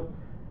 So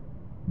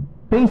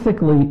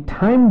basically,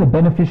 time the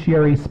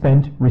beneficiary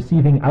spent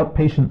receiving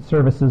outpatient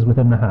services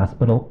within the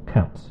hospital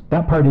counts.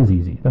 That part is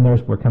easy. Then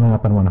we're coming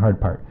up on one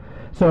hard part.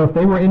 So if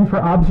they were in for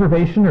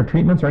observation or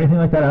treatments or anything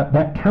like that,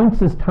 that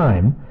counts as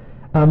time.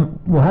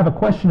 We'll have a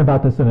question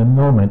about this in a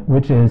moment,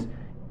 which is,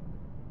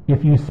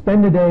 if you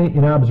spend a day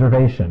in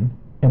observation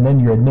and then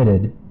you're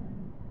admitted,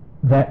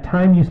 that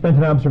time you spent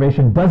in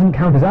observation doesn't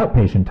count as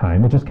outpatient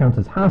time. It just counts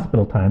as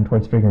hospital time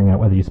towards figuring out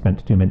whether you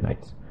spent 2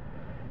 midnights.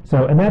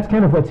 So, and that's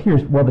kind of what's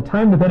here. Well, the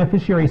time the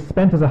beneficiary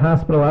spent as a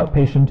hospital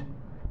outpatient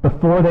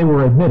before they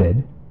were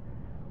admitted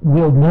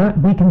will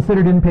not be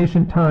considered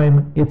inpatient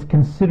time. It's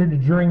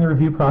considered during the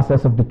review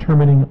process of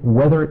determining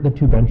whether the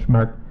 2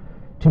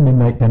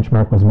 midnight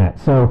benchmark was met.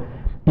 So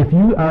if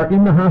you are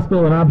in the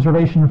hospital in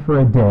observation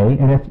for a day,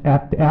 and if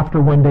after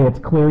 1 day it's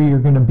clear you're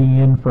going to be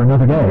in for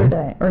another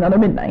day, or another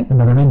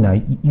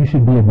midnight, you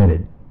should be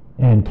admitted,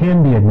 and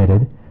can be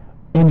admitted,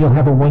 and you'll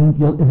have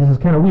this is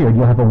kind of weird,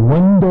 you'll have a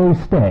 1-day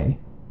stay,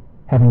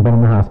 having been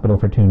in the hospital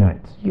for 2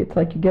 nights. It's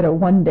like you get a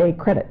 1-day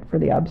credit for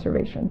the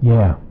observation.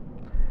 Yeah.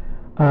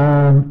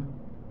 I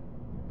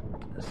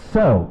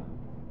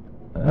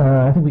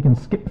think we can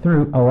skip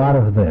through a lot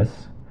of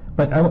this,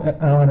 but I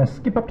want to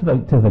skip up to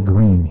the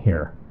green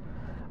here.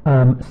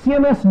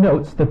 CMS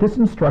notes that this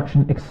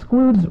instruction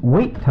excludes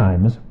wait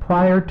times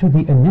prior to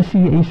the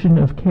initiation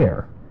of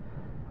care.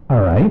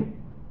 All right,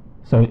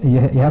 so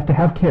you have to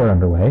have care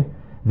underway.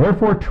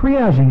 Therefore,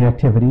 triaging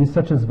activities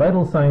such as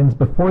vital signs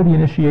before the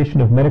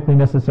initiation of medically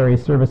necessary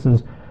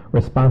services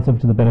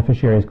responsive to the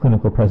beneficiary's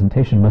clinical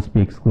presentation must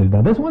be excluded.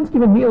 Now, this one's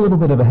given me a little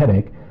bit of a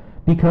headache,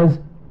 because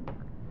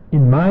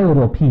in my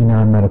little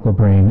non-medical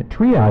brain,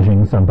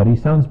 triaging somebody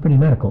sounds pretty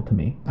medical to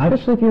me.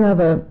 Especially if you have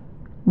a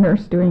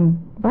nurse doing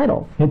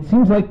vitals. It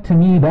seems like, to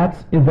me,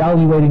 that's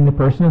evaluating the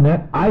person, and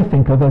that I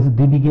think of as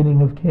the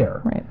beginning of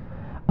care. Right.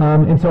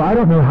 And so I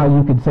don't know how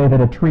you could say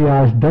that a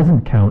triage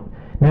doesn't count.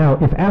 Now,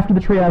 if after the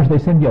triage they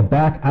send you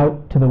back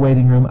out to the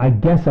waiting room, I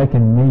guess I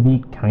can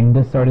maybe kind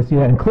of sort of see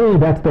that. And clearly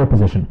that's their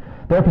position.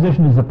 Their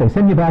position is if they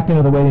send you back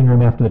into the waiting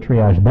room after the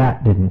triage,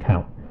 that didn't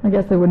count. I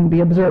guess they wouldn't be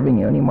observing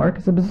you anymore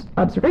because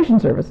observation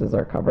services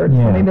are covered.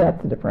 Yeah. So maybe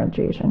that's the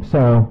differentiation.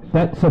 So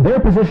their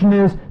position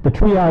is the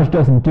triage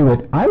doesn't do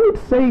it. I would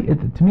say,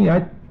 to me,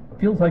 it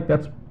feels like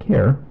that's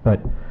care.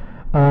 But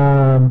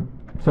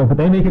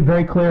they make it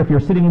very clear, if you're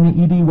sitting in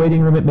the ED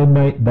waiting room at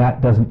midnight,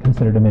 that doesn't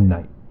consider it a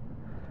midnight.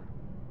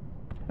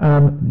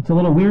 It's a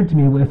little weird to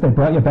me if they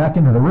brought you back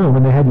into the room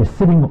and they had you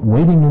sitting,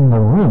 waiting in the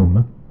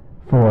room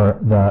for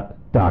the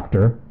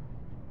doctor.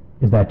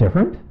 Is that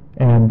different?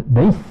 And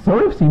they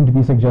sort of seem to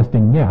be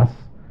suggesting yes,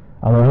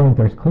 although I don't think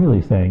they're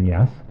clearly saying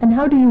yes. And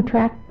how do you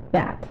track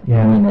that?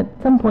 Yeah. I mean, at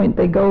some point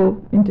they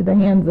go into the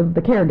hands of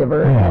the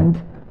caregiver, Yeah.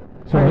 and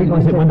So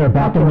is it when they're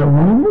back in the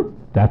room?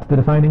 That's the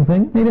defining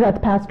thing? Maybe that's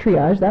past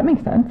triage. That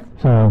makes sense.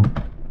 So,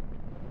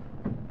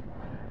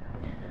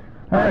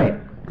 all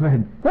right, go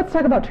ahead. Let's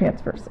talk about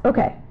transfers.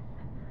 Okay.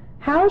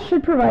 How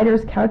should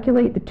providers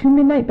calculate the 2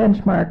 midnight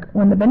benchmark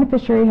when the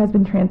beneficiary has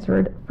been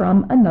transferred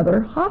from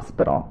another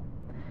hospital?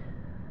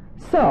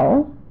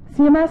 So,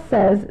 CMS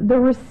says the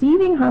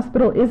receiving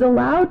hospital is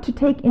allowed to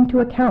take into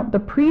account the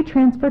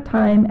pre-transfer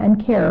time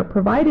and care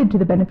provided to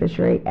the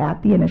beneficiary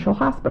at the initial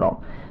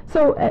hospital.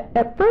 So,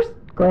 at first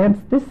glance,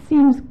 this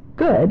seems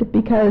good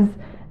because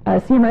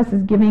CMS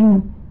is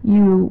giving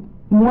you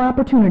more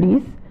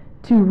opportunities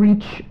to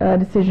reach a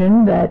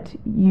decision that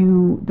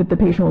the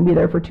patient will be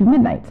there for 2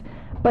 midnights.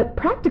 But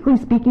practically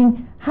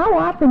speaking, how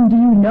often do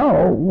you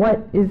know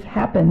what has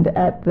happened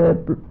at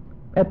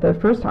the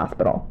first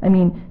hospital? I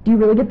mean, do you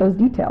really get those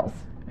details?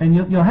 And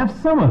you'll have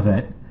some of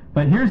it,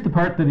 but here's the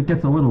part that it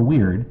gets a little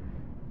weird.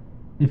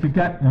 If you've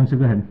got, so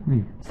go ahead.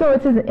 Read. So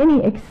it says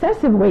any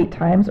excessive wait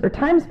times or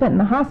time spent in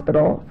the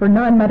hospital for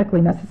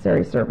non-medically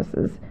necessary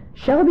services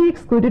shall be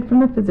excluded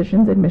from the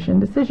physician's admission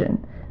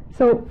decision.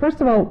 So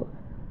first of all,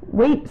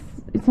 it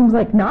seems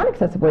like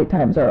non-excessive wait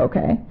times are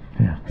okay.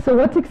 Yeah. So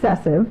what's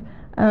excessive?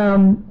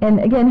 And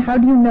again, how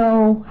do you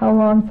know how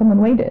long someone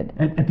waited?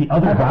 At the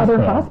other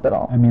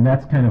hospital. I mean,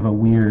 that's kind of a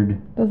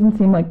weird... Doesn't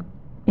seem like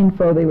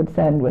info they would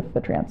send with the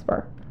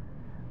transfer.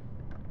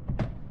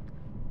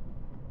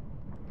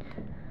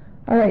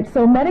 All right,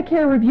 so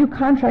Medicare review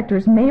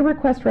contractors may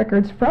request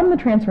records from the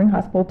transferring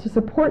hospital to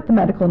support the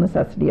medical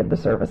necessity of the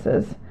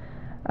services.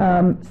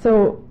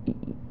 So,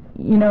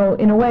 you know,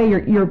 in a way,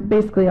 you're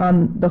basically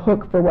on the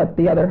hook for what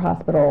the other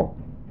hospital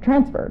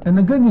transferred. And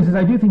the good news is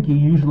I do think you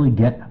usually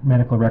get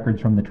medical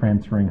records from the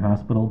transferring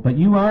hospital, but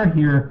you are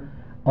here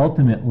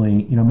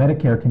ultimately, you know,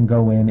 Medicare can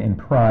go in and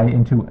pry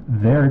into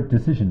their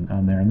decision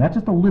on there, and that's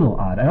just a little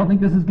odd. I don't think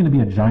this is going to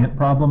be a giant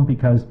problem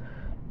because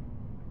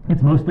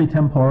it's mostly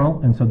temporal,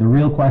 and so the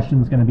real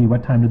question is going to be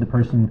what time did the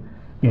person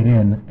get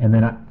in, and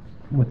then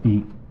with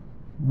the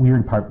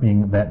weird part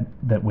being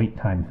that wait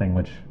time thing,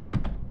 which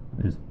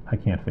is I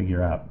can't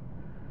figure out.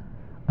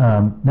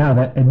 Now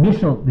the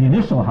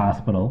initial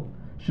hospital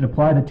should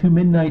apply the 2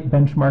 midnight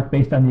benchmark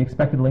based on the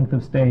expected length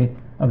of stay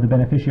of the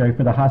beneficiary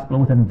for the hospital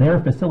within their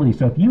facility.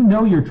 So if you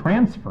know you're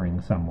transferring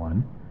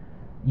someone,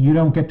 you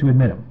don't get to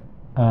admit them.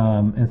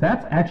 And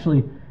that's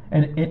actually,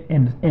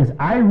 and as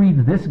I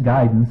read this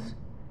guidance,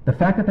 the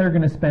fact that they're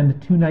going to spend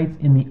 2 nights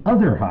in the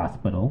other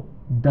hospital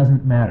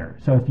doesn't matter.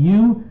 So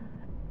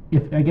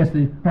if I guess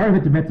the part of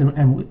it depends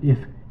on, if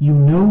you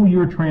know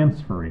you're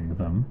transferring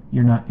them,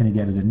 you're not going to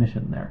get an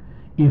admission there.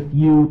 If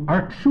you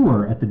aren't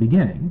sure at the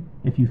beginning,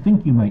 if you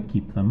think you might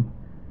keep them,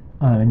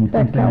 and you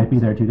think they might be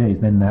there 2 days,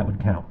 then that would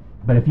count.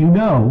 But if you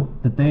know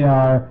that they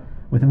are,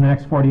 within the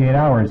next 48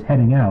 hours,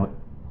 heading out,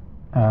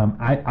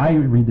 I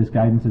read this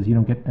guidance as you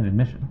don't get an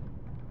admission.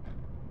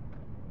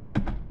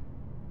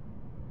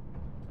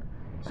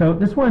 So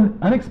this one,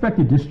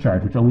 unexpected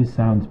discharge, which always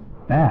sounds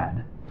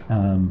bad.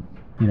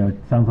 You know, it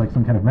sounds like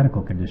some kind of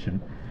medical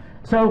condition.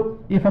 So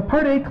if a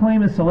Part A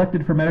claim is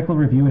selected for medical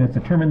review and it's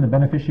determined the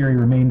beneficiary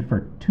remained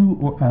for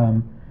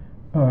 2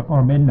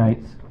 or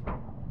midnights,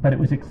 but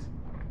was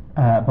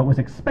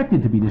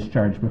expected to be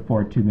discharged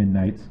before 2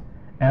 midnights,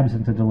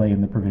 absent a delay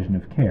in the provision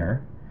of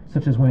care,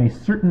 such as when a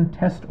certain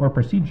test or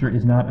procedure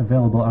is not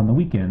available on the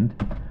weekend,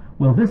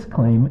 will this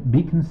claim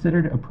be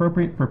considered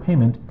appropriate for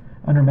payment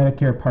under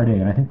Medicare Part A?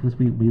 And I think we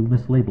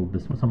mislabeled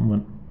this one. Something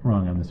went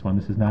wrong on this one.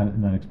 This is not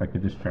an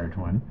unexpected discharge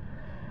one.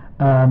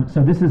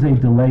 So this is a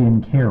delay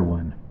in care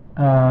one.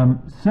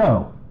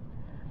 So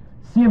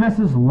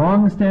CMS's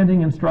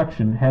long-standing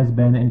instruction has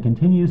been and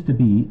continues to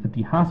be that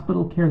the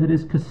hospital care that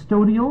is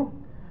custodial,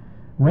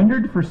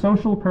 rendered for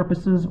social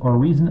purposes or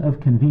reason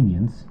of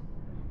convenience,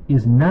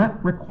 is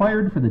not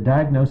required for the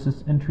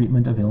diagnosis and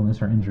treatment of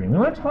illness or injury. And we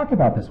want to talk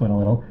about this one a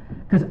little,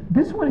 because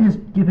this one has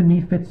given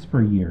me fits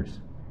for years.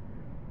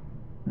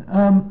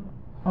 A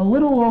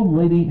little old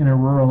lady in a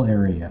rural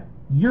area,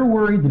 you're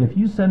worried that if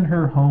you send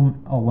her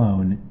home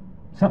alone,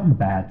 something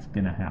bad's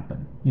going to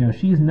happen. You know,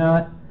 she's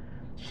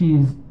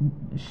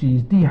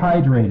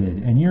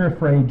dehydrated, and you're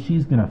afraid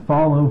she's going to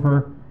fall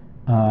over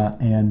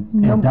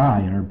and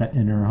die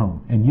in her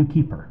home, and you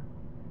keep her.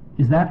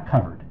 Is that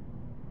covered?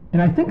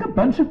 And I think a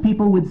bunch of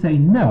people would say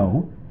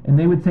no, and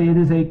they would say it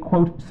is a,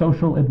 quote,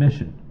 social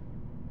admission.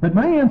 But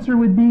my answer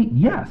would be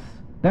yes,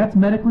 that's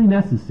medically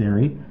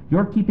necessary.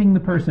 You're keeping the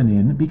person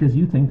in because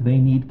you think they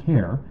need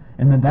care,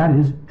 and that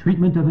is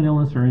treatment of an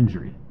illness or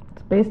injury.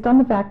 It's based on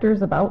the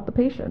factors about the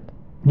patient.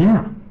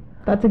 Yeah.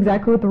 That's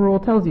exactly what the rule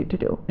tells you to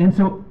do. And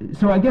so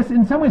I guess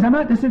in some ways I'm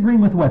not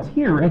disagreeing with what's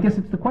here. I guess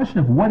it's the question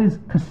of what is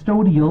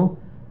custodial,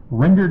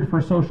 rendered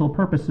for social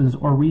purposes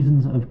or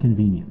reasons of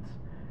convenience.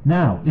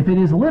 Now, if it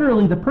is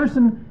literally the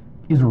person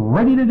is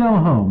ready to go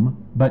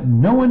home, but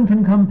no one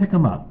can come pick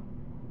them up,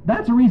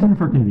 that's a reason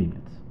for convenience.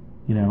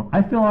 You know,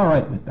 I feel all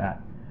right with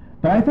that.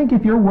 But I think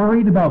if you're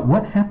worried about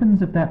what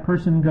happens if that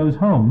person goes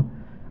home,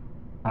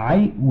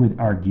 I would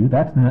argue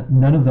that's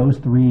none of those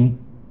three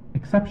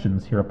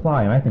exceptions here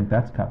apply, and I think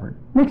that's covered.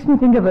 Makes me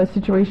think of a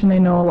situation I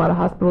know a lot of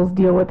hospitals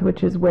deal with,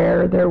 which is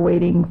where they're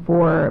waiting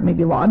for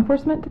maybe law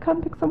enforcement to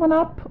come pick someone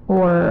up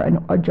or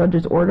a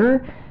judge's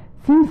order.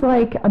 Seems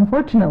like,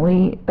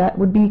 unfortunately, that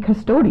would be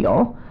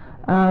custodial,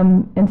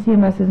 and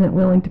CMS isn't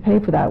willing to pay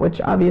for that,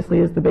 which obviously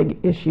is the big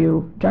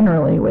issue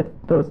generally with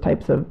those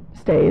types of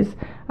stays,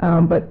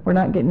 but we're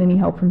not getting any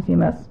help from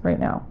CMS right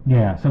now.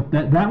 Yeah, so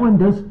that one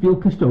does feel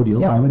custodial.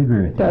 Yep. I would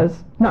agree with you. It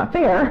does. Not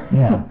fair.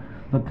 Yeah,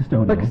 but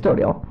custodial. But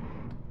custodial.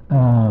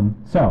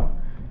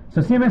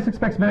 So CMS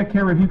expects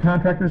Medicare review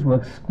contractors will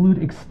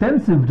exclude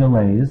extensive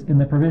delays in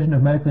the provision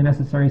of medically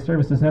necessary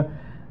services. Now,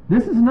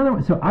 this is another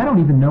one. So I don't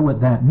even know what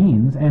that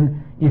means.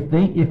 And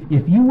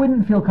if you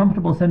wouldn't feel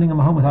comfortable sending them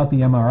home without the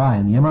MRI,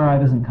 and the MRI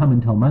doesn't come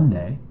until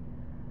Monday,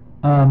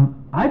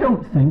 I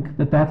don't think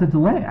that that's a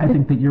delay. I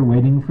think that you're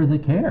waiting for the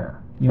care.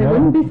 They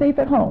wouldn't be safe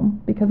at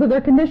home because of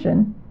their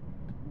condition.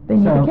 They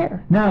need the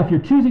care. Now, if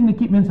you're choosing to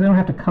keep them in so they don't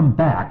have to come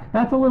back,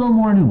 that's a little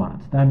more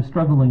nuanced. I'm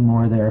struggling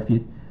more there.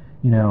 If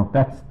you know,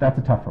 that's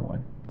a tougher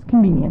one. It's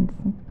convenience.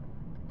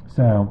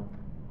 So,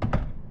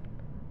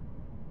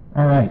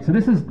 all right. So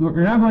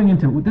we're now going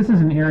into, this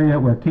is an area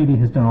where Katie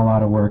has done a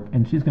lot of work,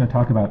 and she's going to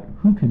talk about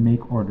who can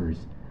make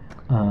orders.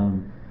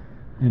 So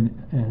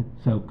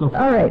go for it.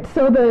 All right.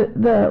 So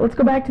let's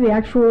go back to the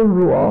actual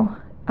rule.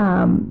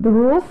 The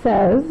rule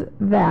says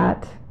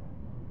that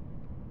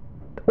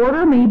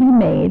order may be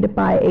made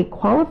by a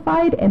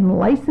qualified and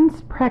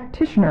licensed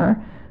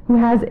practitioner who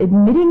has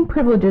admitting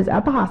privileges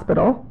at the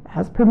hospital,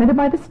 as permitted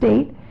by the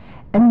state,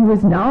 and who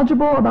is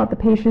knowledgeable about the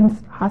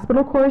patient's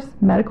hospital course,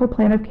 medical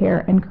plan of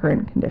care, and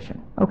current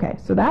condition. Okay,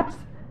 so that's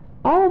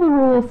all the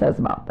rule says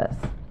about this.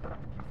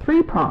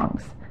 3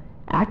 prongs.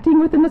 Acting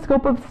within the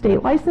scope of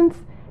state license,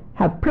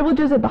 have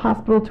privileges at the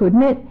hospital to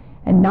admit,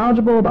 and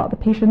knowledgeable about the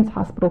patient's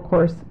hospital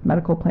course,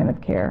 medical plan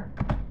of care,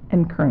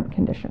 and current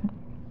condition.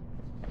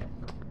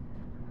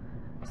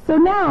 So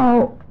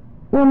now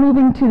we're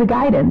moving to the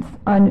guidance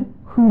on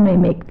who may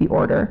make the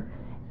order.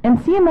 And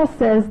CMS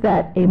says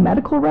that a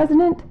medical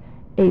resident,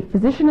 a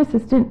physician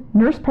assistant,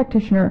 nurse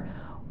practitioner,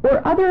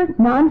 or other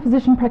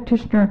non-physician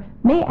practitioner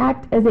may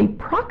act as a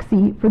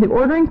proxy for the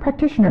ordering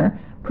practitioner,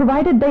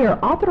 provided they are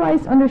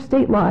authorized under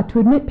state law to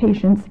admit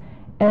patients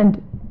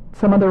and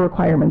some other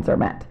requirements are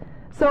met.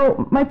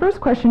 So my first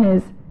question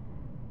is,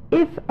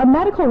 if a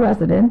medical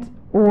resident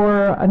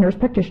or a nurse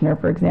practitioner,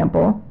 for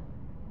example,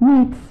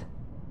 meets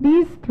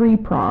these 3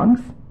 prongs,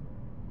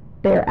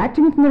 they are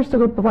acting within their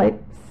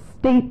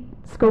state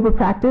scope of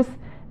practice,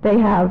 they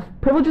have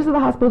privileges of the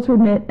hospital to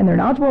admit, and they're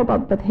knowledgeable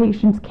about the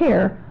patient's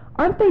care,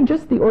 aren't they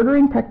just the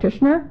ordering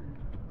practitioner?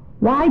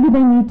 Why do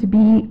they need to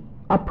be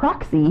a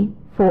proxy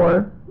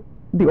for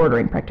the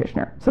ordering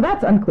practitioner? So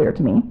that's unclear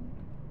to me.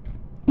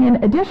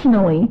 And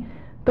additionally,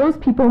 those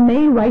people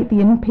may write the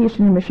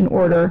inpatient admission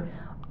order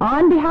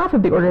on behalf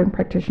of the ordering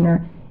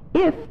practitioner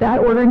if that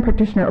ordering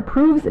practitioner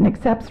approves and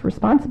accepts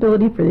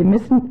responsibility for the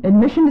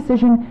admission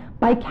decision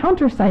by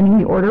countersigning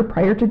the order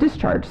prior to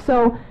discharge.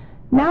 So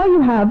now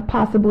you have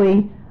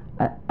possibly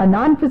a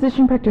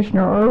non-physician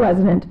practitioner or a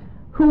resident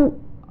who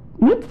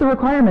meets the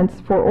requirements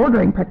for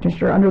ordering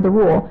practitioner under the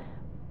rule,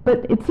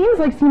 but it seems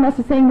like CMS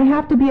is saying they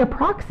have to be a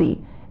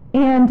proxy.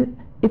 And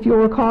if you'll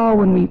recall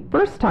when we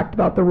first talked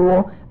about the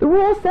rule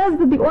says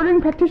that the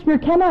ordering practitioner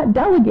cannot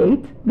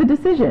delegate the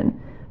decision.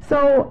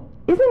 So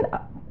isn't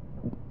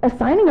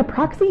assigning a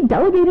proxy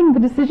delegating the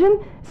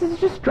decision? This is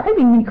just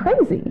driving me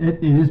crazy.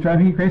 It is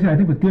driving you crazy, I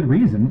think with good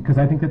reason, because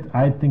I think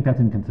that's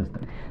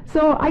inconsistent.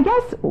 So I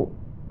guess,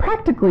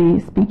 practically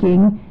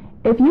speaking,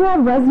 if you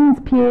have residents,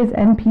 PAs,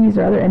 NPs,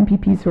 or other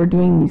NPPs who are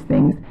doing these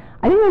things,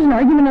 I think there's an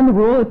argument on the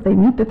rule. If they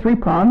meet the 3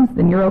 prongs,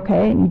 then you're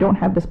okay, and you don't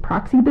have this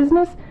proxy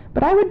business.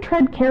 But I would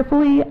tread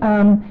carefully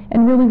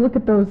and really look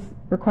at those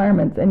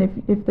requirements.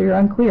 And if they're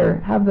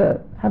unclear,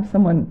 have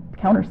someone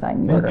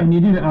countersign the order. And you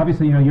do,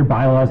 obviously, your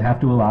bylaws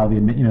have to allow the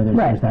admit.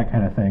 There's that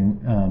kind of thing.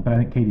 But I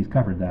think Katie's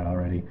covered that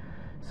already.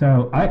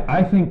 So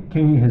I think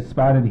Katie has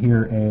spotted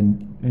here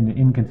an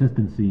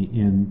inconsistency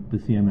in the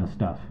CMS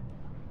stuff.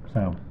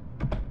 So.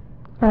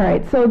 All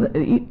right. So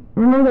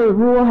remember, the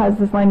rule has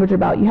this language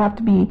about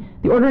the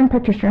ordering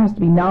practitioner has to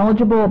be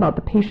knowledgeable about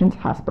the patient's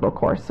hospital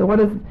course. So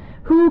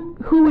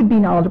who would be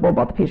knowledgeable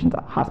about the patient's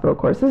hospital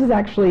course? This is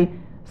actually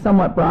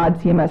somewhat broad.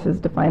 CMS has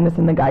defined this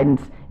in the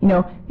guidance.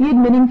 The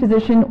admitting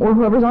physician or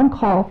whoever's on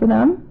call for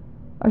them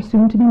are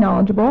assumed to be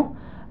knowledgeable,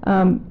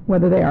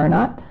 whether they are or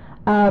not.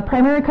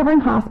 Primary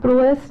covering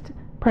hospitalist,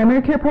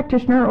 primary care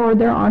practitioner or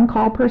their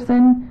on-call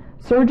person,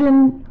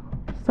 surgeon,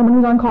 someone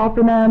who's on call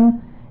for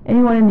them,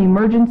 anyone in the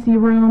emergency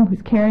room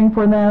who's caring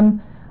for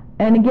them,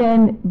 and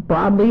again,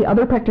 broadly,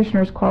 other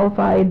practitioners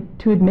qualified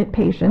to admit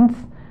patients.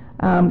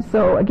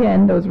 So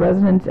again, those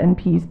residents,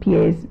 NPs,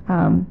 PAs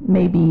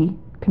may be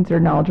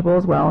considered knowledgeable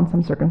as well in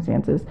some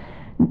circumstances.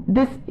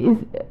 this is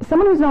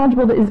someone who's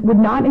knowledgeable would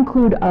not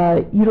include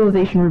a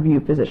utilization review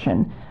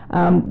physician.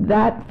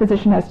 That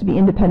physician has to be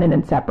independent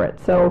and separate,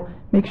 so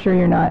make sure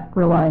you're not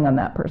relying on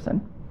that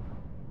person.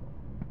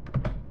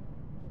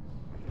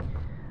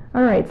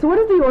 All right, so what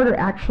does the order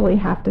actually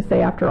have to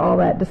say after all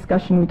that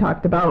discussion we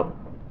talked about,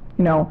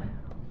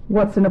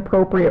 what's an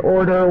appropriate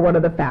order, what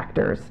are the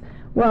factors?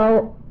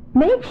 Well,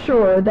 make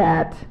sure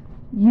that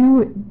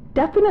you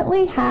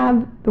definitely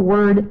have the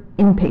word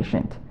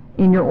inpatient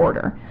in your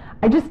order.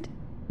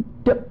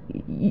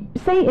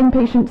 Say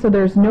inpatient so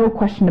there's no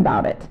question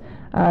about it.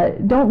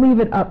 Don't leave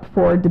it up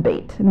for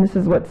debate, and this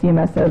is what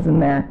CMS says in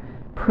their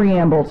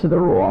preamble to the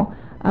rule.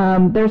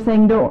 They're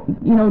saying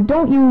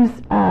don't use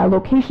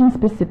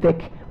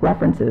location-specific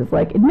references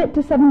like admit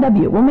to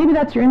 7W. Well, maybe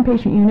that's your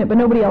inpatient unit, but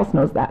nobody else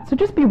knows that. So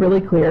just be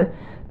really clear.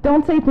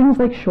 Don't say things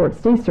like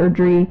short-stay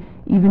surgery,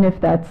 even if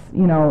that's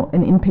an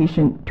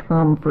inpatient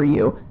term for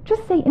you.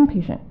 Just say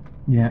inpatient.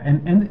 Yeah,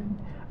 and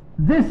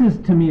this is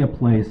to me a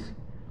place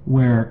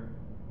where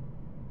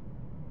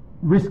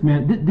this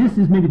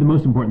is maybe the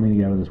most important thing to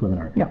get out of this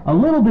webinar. Yeah. A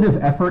little bit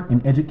of effort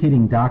in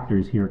educating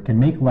doctors here can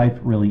make life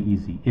really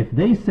easy. If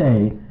they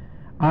say,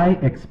 I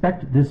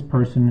expect this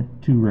person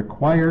to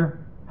require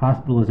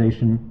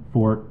hospitalization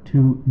for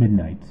 2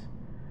 midnights,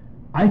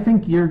 I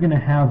think you're going to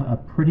have a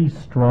pretty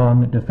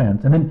strong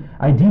defense. And then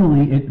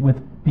ideally it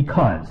with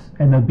because,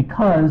 and the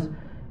because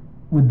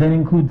would then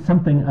include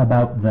something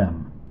about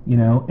them,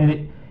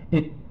 and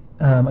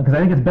because I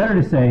think it's better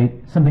to say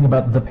something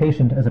about the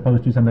patient as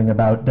opposed to something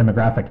about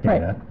demographic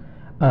data.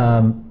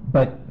 Right.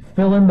 But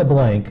fill in the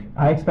blank.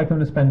 I expect them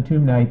to spend 2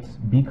 nights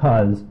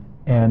because,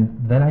 and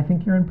then I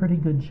think you're in pretty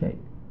good shape.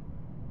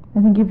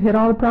 I think you've hit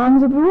all the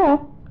prongs of the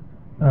rule.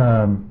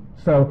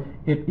 So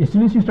as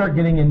soon as you start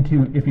getting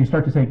into, if you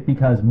start to say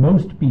because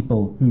most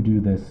people who do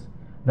this,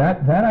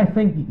 that I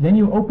think, then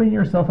you open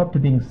yourself up to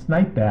being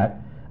sniped at,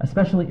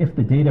 especially if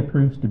the data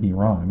proves to be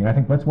wrong. I mean, I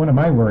think that's one of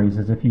my worries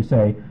is if you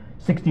say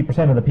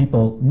 60% of the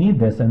people need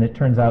this and it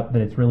turns out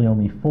that it's really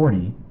only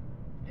 40,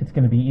 it's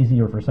going to be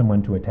easier for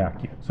someone to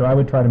attack you. So I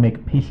would try to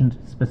make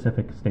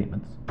patient-specific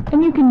statements.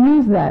 And you can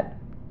use that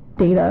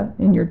data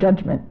in your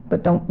judgment,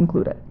 but don't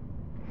include it.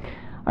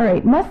 All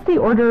right, must the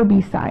order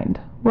be signed?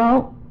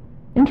 Well,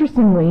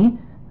 interestingly,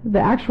 the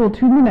actual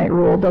 2 midnight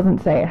rule doesn't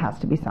say it has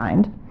to be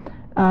signed.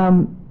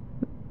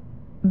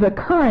 The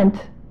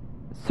current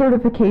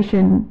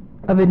certification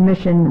of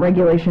admission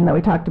regulation that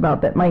we talked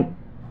about that might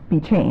be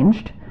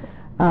changed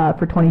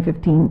for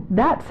 2015,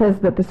 that says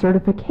that the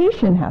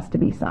certification has to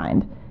be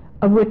signed,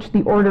 of which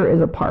the order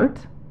is a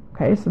part.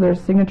 Okay, so there's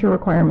signature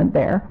requirement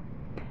there.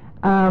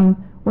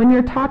 When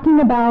you're talking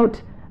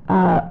about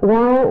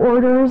oral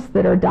orders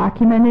that are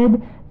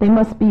documented, they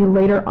must be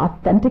later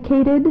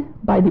authenticated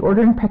by the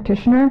ordering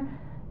practitioner.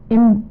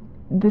 In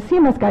the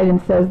CMS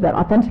guidance says that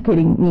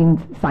authenticating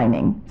means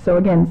signing. So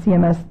again,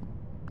 CMS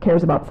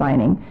cares about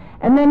signing.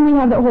 And then we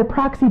have that whole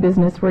proxy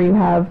business where you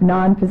have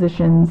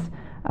non-physicians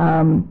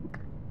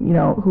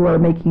who are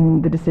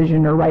making the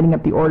decision or writing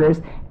up the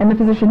orders, and the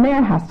physician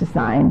there has to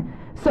sign.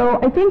 So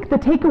I think the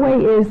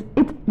takeaway is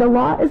the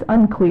law is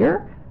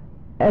unclear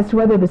as to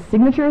whether the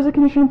signature is a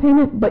condition of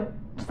payment, but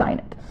sign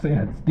it.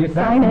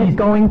 Sign it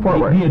going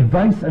forward. The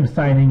advice of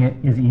signing it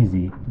is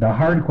easy. The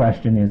hard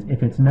question is,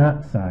 if it's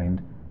not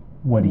signed,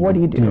 what do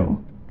you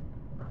do?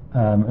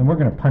 And we're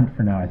going to punt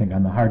for now, I think,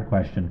 on the hard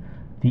question,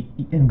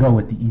 and go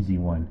with the easy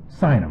one.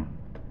 Sign them.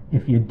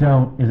 If you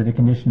don't, is it a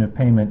condition of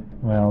payment?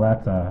 Well,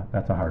 that's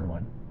a hard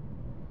one.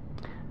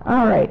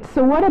 All right.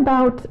 So what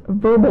about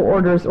verbal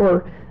orders,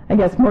 or I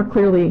guess more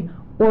clearly,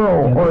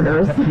 oral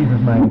orders?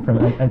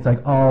 It's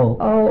like all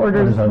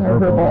orders are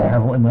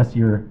verbal. Unless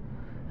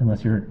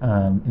you're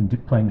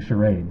playing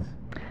charades.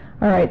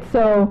 All right,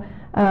 so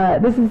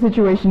this is a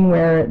situation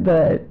where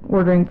the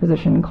ordering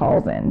physician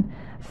calls in.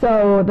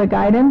 So the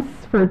guidance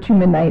for 2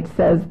 midnight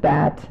says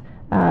that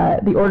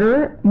the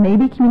order may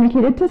be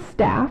communicated to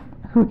staff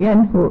who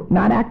are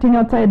not acting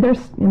outside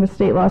the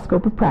state law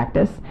scope of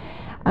practice.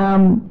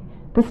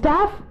 The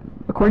staff,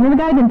 according to the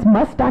guidance,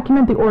 must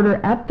document the order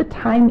at the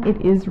time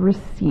it is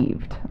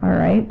received. All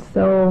right,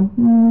 so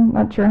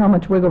not sure how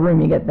much wiggle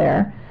room you get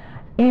there.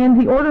 And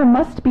the order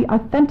must be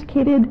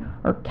authenticated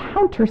or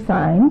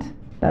countersigned.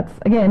 That's,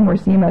 again, where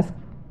CMS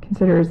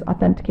considers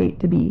authenticate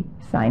to be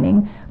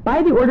signing,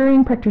 by the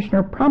ordering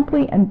practitioner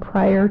promptly and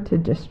prior to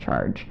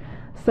discharge.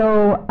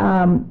 So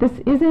this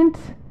isn't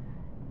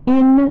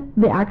in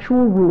the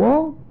actual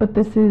rule, but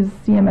this is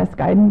CMS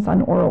guidance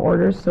on oral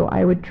orders, so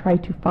I would try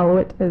to follow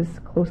it as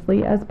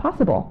closely as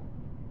possible.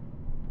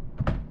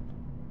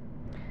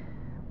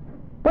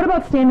 What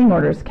about standing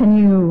orders? Can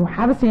you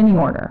have a standing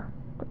order?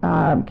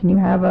 Can you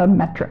have a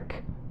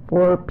metric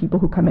for people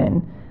who come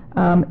in?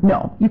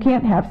 No, you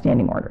can't have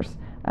standing orders.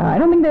 I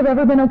don't think they've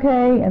ever been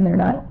okay, and they're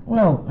not.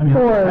 Well, I mean,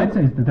 I'd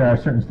say that there are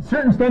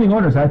certain standing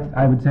orders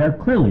I would say are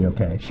clearly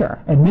okay.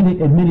 Sure.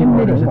 Admitting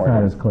orders, it's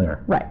not as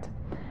clear. Right.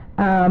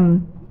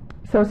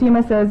 So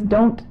CMS says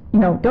don't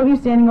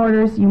use standing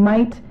orders. You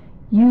might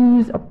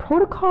use a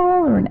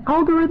protocol or an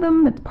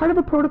algorithm that's part of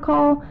a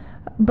protocol,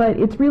 but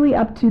it's really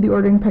up to the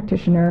ordering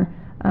practitioner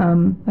I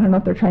don't know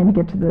if they're trying to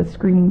get to the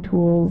screening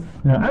tools.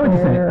 No, I would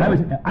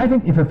say, I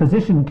think if a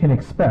physician can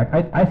expect,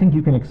 I think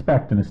you can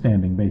expect on a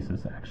standing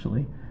basis,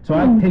 actually. So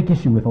I take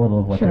issue with a little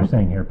of what they're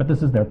saying here, but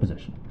this is their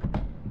position.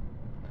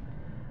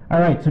 All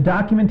right, so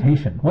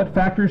documentation. What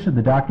factors should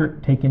the doctor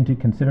take into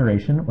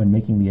consideration when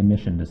making the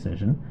admission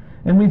decision?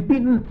 And we've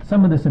beaten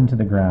some of this into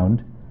the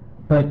ground,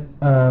 but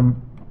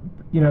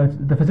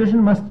the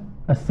physician must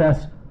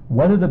assess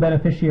whether the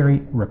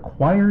beneficiary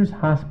requires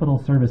hospital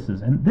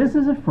services. And this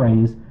is a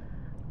phrase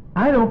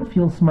I don't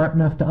feel smart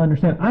enough to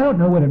understand. I don't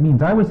know what it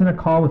means. I was in a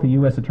call with a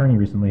U.S. attorney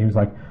recently. He was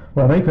like,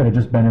 well, they could have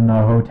just been in the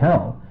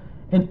hotel.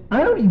 And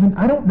I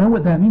don't know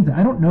what that means.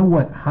 I don't know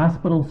what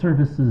hospital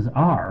services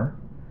are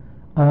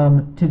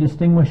to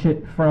distinguish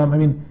it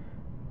from,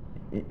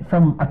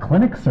 from a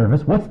clinic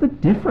service. What's the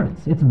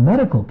difference? It's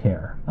medical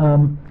care.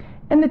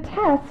 And the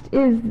test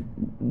is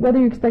whether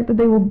you expect that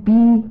they will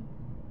be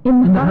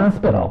in the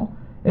hospital.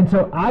 And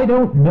so I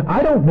don't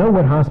know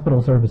what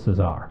hospital services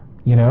are.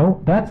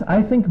 That's,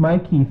 I think, my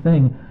key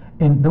thing.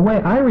 And the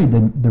way I read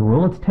the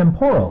rule, it's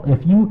temporal.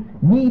 If you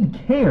need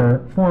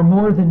care for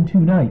more than 2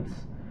 nights,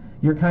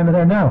 you're kind of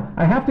there. Now,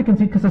 I have to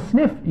concede, because a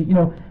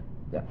SNF,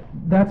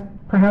 that's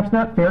perhaps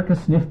not fair, because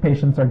SNF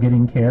patients are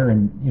getting care,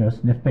 and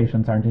SNF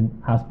patients aren't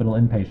in hospital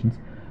inpatients.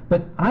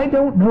 But I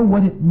don't know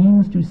what it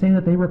means to say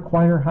that they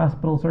require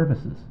hospital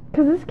services.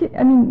 Because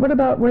what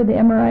about where the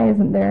MRI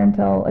isn't there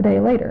until a day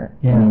later?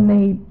 Yeah.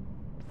 They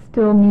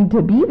still need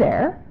to be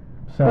there.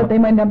 But they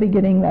might not be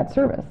getting that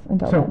service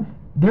until then.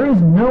 There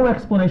is no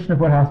explanation of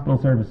what hospital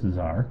services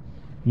are,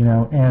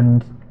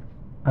 and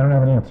I don't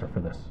have an answer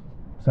for this.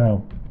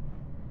 So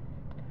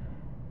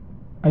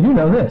I do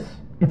know this.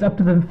 It's up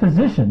to the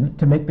physician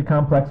to make the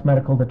complex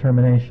medical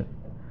determination.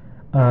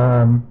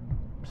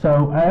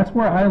 So that's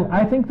where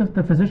I think that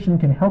the physician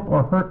can help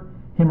or hurt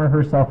him or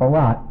herself a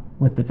lot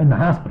in the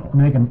hospital.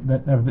 They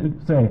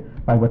can say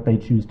by what they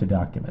choose to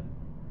document.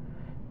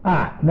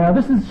 Now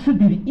this should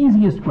be the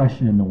easiest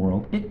question in the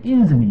world. It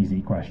is an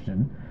easy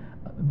question,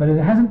 but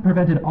it hasn't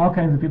prevented all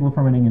kinds of people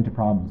from running into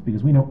problems,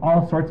 because we know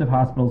all sorts of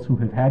hospitals who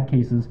have had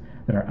cases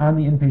that are on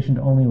the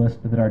inpatient-only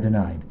list that are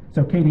denied.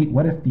 So Katie,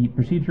 what if the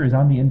procedure is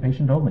on the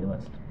inpatient-only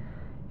list?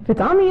 If it's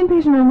on the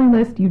inpatient-only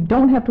list, you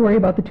don't have to worry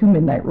about the 2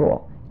 midnight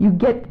rule. You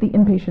get the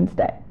inpatient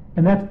stay.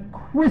 And that's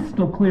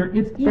crystal clear.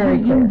 It's very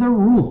even clear. In the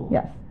rule.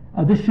 Yes.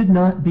 This should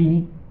not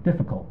be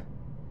difficult.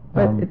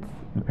 But it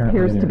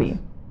appears to be.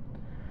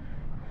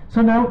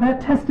 So now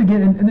that test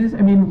again, and this,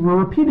 we're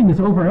repeating this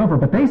over and over,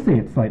 but they say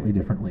it slightly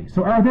differently.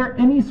 So are there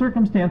any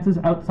circumstances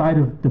outside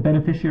of the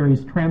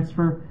beneficiary's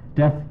transfer,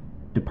 death,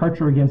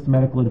 departure against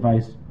medical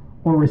advice,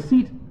 or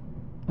receipt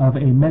of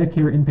a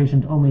Medicare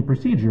inpatient-only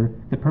procedure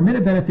that permit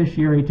a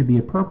beneficiary to be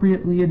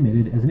appropriately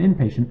admitted as an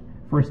inpatient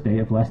for a stay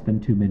of less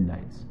than 2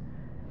 midnights?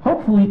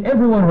 Hopefully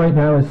everyone right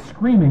now is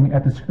screaming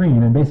at the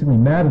screen and basically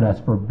mad at us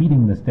for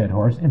beating this dead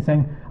horse and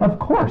saying, of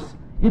course,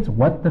 it's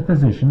what the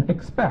physician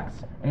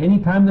expects.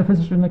 Anytime the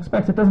physician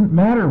expects, it doesn't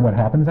matter what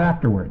happens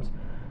afterwards.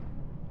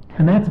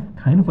 And that's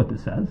kind of what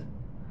this says.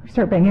 We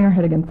start banging our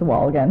head against the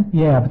wall again.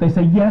 Yeah, but they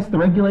say, yes, the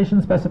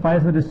regulation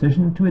specifies the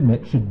decision to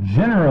admit should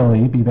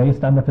generally be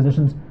based on the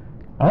physician's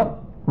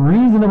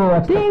reasonable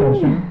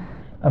expectation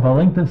of a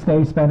length of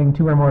stay spanning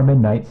 2 or more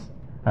midnights.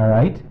 All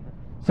right?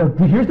 So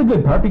here's the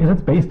good part, because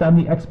it's based on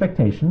the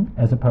expectation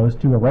as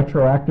opposed to a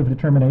retroactive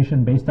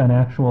determination based on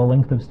actual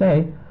length of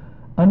stay.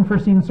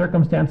 Unforeseen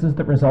circumstances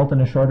that result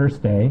in a shorter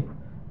stay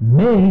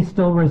may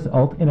still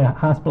result in a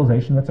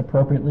hospitalization that's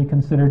appropriately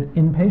considered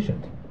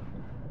inpatient.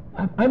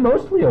 I'm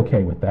mostly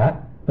okay with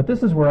that, but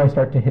this is where I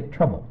start to hit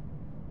trouble.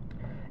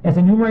 As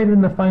enumerated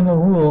in the final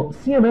rule,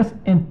 CMS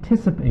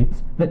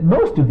anticipates that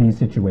most of these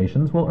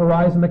situations will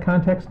arise in the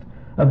context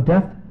of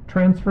death,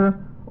 transfer,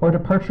 or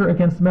departure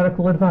against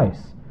medical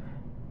advice.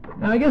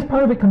 Now, I guess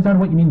part of it comes down to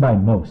what you mean by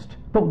most.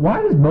 But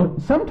why does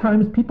most?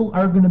 Sometimes people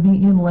are going to be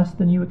in less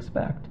than you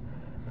expect.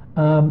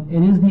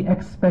 It is the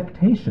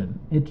expectation.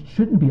 It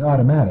shouldn't be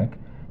automatic.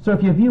 So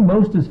if you view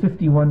most as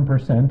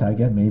 51%, I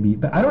get maybe,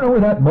 but I don't know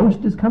where that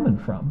most is coming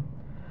from.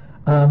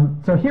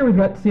 So here we've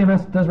got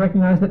CMS does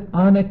recognize that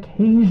on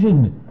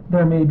occasion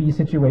there may be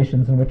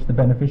situations in which the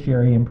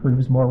beneficiary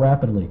improves more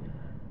rapidly.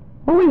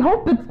 Well, we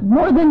hope it's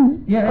more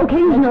than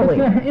occasionally.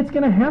 It's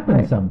going to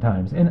happen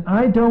sometimes. And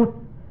I don't...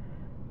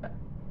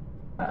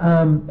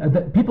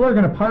 people are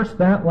going to parse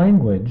that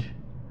language.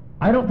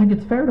 I don't think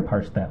it's fair to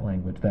parse that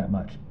language that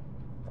much.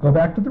 Go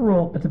back to the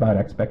rule. It's about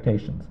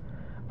expectations.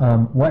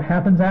 What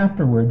happens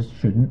afterwards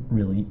shouldn't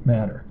really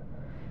matter.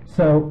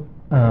 So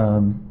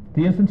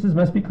the instances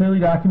must be clearly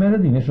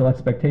documented. The initial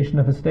expectation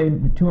of a stay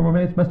 2 or more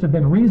minutes must have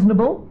been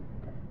reasonable.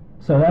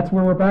 So that's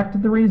where we're back to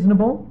the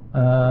reasonable.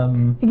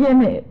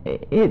 Again,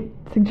 it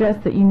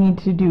suggests that you need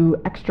to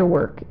do extra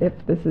work if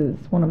this is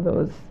one of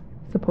those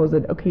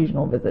supposed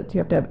occasional visits. You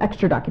have to have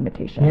extra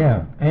documentation.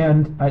 Yeah,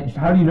 and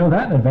how do you know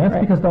that in advance?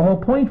 Right. Because the whole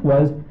point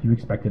was you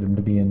expected him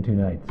to be in 2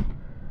 nights.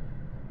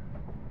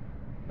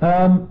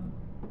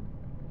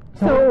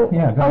 So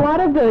a lot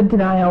of the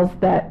denials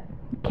that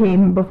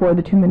came before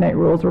the 2 midnight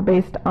rules were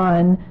based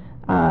on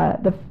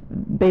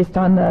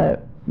the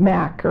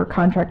MAC or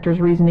contractor's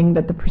reasoning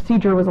that the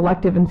procedure was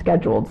elective and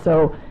scheduled,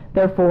 so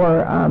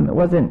therefore it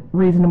wasn't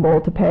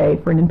reasonable to pay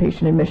for an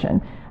inpatient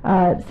admission.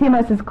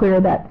 CMS is clear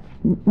that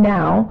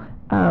now,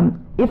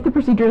 if the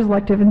procedure is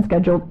elective and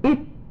scheduled,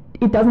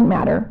 it doesn't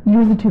matter.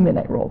 Use the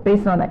 2-midnight rule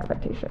based on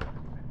expectation.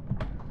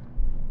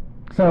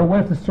 So what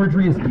if the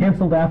surgery is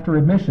canceled after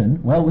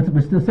admission? Well,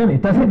 we're still saying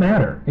it doesn't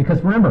matter,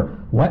 because remember,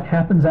 what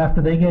happens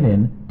after they get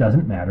in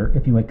doesn't matter.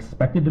 If you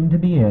expected them to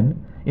be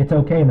in, it's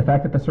okay, and the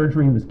fact that the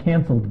surgery was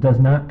canceled does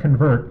not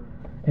convert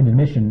an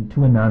admission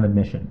to a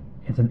non-admission.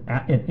 It's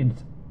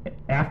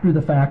after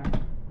the fact,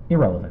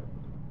 irrelevant.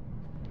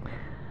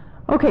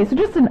 Okay, so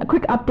just a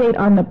quick update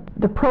on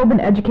the probe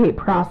and educate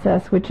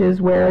process, which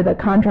is where the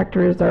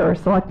contractors are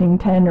selecting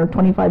 10 or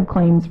 25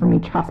 claims from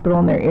each hospital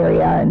in their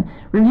area and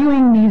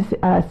reviewing these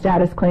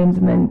status claims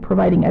and then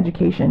providing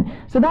education.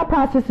 So that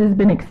process has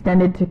been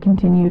extended to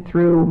continue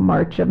through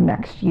March of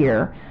next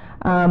year.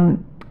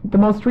 The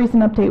most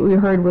recent update we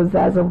heard was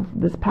as of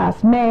this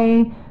past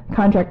May,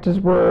 contractors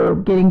were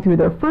getting through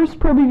their first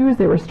probe reviews.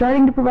 They were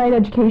starting to provide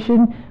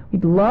education.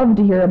 We'd love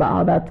to hear about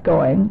how that's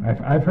going.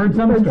 I've heard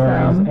some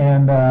stories,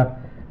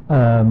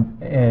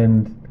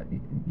 and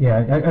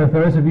yeah, for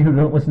those of you who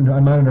don't listen to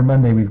Unmonitor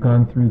Monday, we've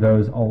gone through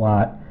those a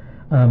lot.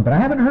 But I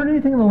haven't heard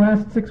anything in the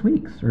last 6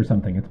 weeks or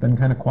something. It's been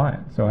kind of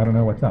quiet, so I don't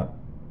know what's up.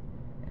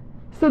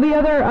 So the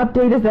other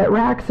update is that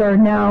RACs are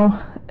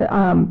now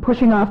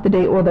pushing off the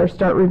date where they'll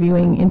start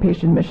reviewing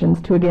inpatient admissions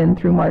to again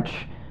through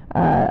March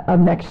of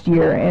next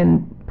year,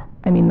 and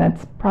I mean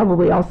that's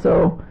probably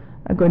also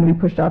going to be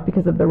pushed off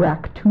because of the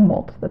RAC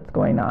tumult that's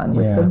going on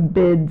with the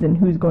bids and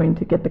who's going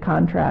to get the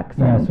contracts.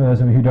 Yeah, so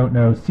those of you who don't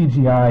know,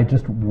 CGI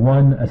just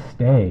won a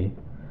stay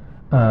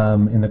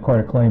in the Court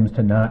of Claims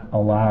to not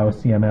allow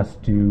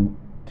CMS to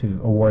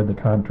award the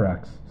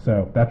contracts.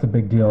 So that's a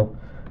big deal.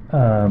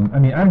 I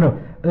mean, I don't know.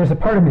 There's a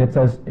part of me that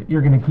says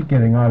you're going to keep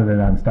getting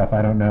audited on stuff.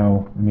 I don't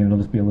know. I mean, it'll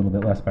just be a little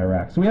bit less by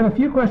RAC. So we have a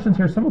few questions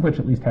here, some of which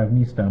at least have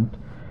me stumped.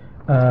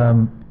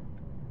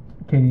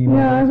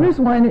 Yeah, here's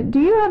one. Do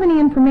you have any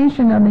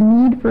information on the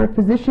need for a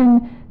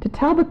physician to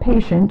tell the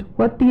patient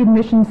what the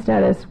admission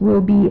status will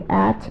be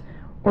at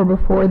or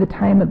before the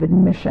time of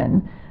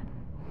admission?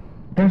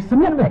 There's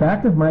something in the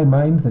back of my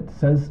mind that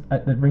says,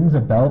 that rings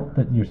a bell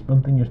that you're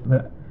something,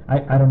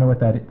 I don't know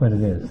what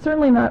it is.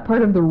 Certainly not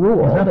part of the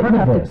rule It's not that part you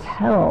of have this. to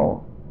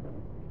tell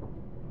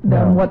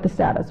them what the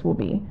status will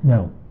be.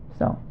 No.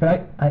 So.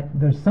 But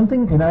there's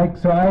something,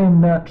 so I am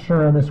not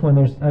sure on this one.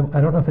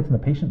 I don't know if it's in the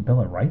patient bill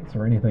of rights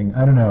or anything.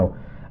 I don't know.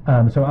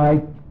 So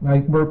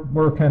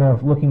we're kind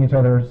of looking at each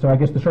other. So I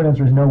guess the short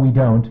answer is no, we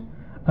don't.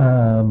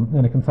 I'm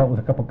going to consult with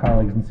a couple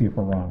colleagues and see if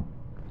we're wrong.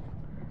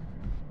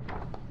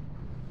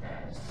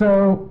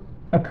 So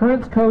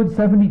occurrence code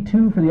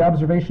 72 for the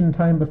observation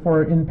time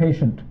before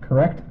inpatient,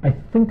 correct? I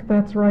think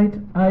that's right.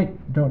 I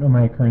don't know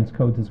my occurrence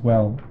codes as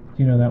well.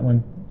 Do you know that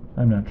one?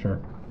 I'm not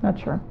sure. Not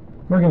sure.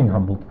 We're getting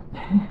humbled.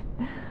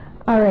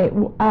 All right.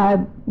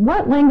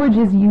 What language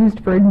is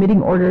used for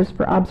admitting orders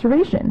for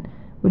observation?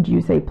 Would you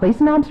say place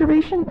an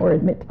observation or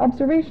admit to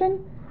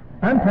observation?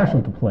 I'm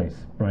partial to place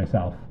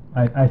myself.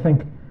 I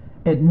think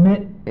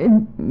admit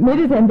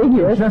is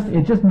ambiguous.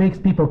 It just makes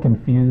people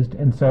confused,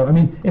 and so I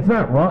mean it's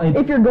not wrong.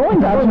 If you're going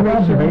to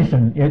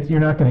observation, you're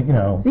not going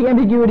to the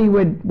ambiguity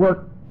would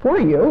work for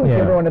you if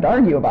everyone would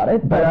argue about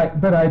it.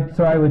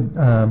 So I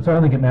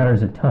don't think it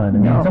matters a ton. I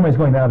mean, in some ways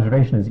going to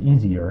observation is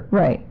easier.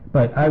 Right.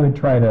 But I would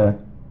try to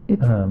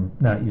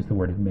not use the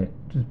word admit.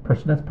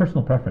 That's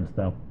personal preference,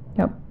 though.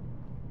 Yep.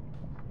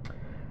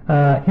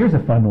 Here's a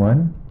fun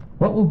one.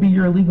 What will be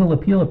your legal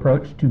appeal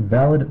approach to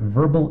valid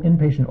verbal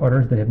inpatient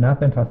orders that have not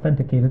been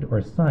authenticated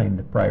or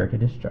signed prior to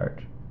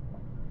discharge?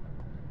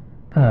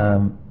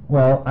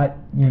 Well,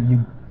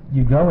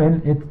 you go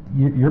in.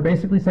 You're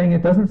basically saying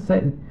it doesn't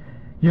say.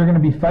 You're going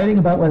to be fighting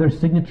about whether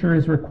signature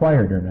is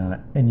required or not,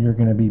 and you're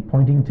going to be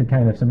pointing to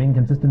kind of some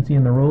inconsistency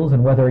in the rules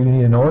and whether you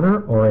need an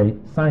order or a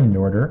signed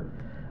order.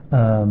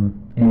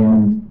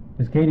 And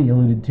as Katie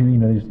alluded to,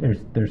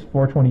 there's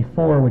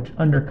 424, which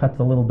undercuts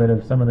a little bit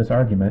of some of this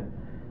argument,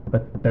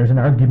 but there's an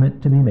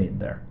argument to be made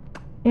there.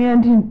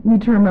 And you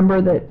need to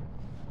remember that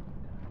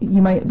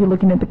you might be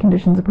looking at the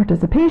conditions of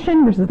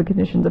participation versus the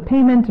conditions of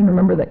payment, and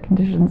remember that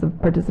conditions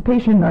of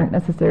participation aren't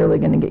necessarily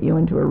going to get you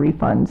into a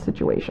refund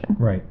situation.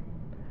 Right.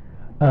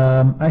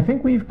 I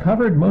think we've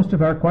covered most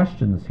of our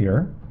questions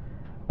here.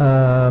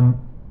 So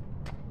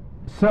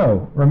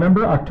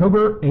remember,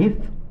 October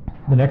 8th,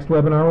 the next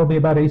webinar will be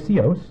about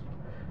ACOs.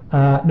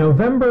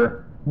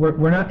 November,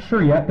 we're not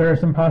sure yet. There are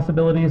some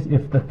possibilities.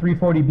 If the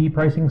 340B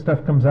pricing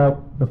stuff comes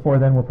out before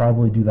then, we'll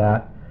probably do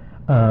that.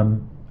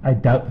 I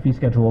doubt the fee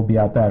schedule will be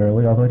out that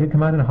early, although it did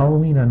come out on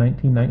Halloween on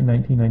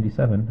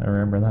 1997. I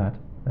remember that.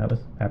 That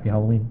was Happy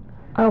Halloween.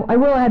 Oh, I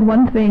will add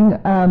one thing.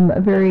 A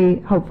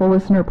very helpful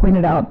listener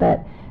pointed out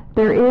that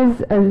there is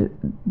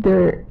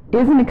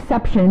an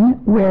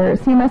exception where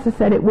CMS has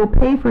said it will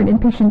pay for an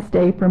inpatient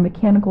stay for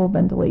mechanical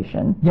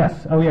ventilation.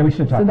 Yes. Oh, yeah. We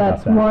should talk about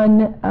that. So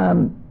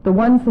that's the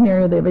one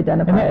scenario they've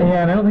identified.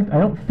 And I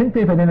don't think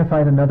they've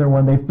identified another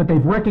one. But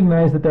they've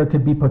recognized that there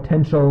could be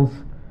potentials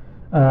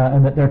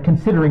and that they're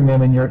considering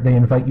them, and they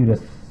invite you to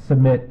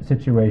submit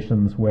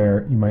situations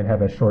where you might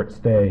have a short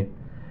stay.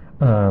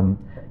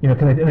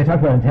 Because they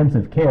talk about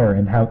intensive care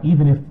and how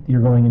even if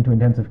you're going into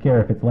intensive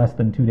care, if it's less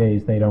than 2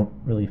 days, they don't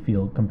really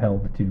feel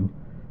compelled to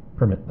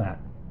permit that.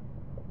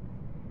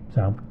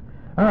 So,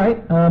 all right,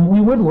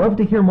 we would love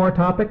to hear more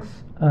topics.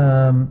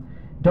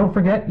 Don't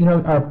forget,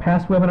 our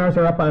past webinars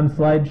are up on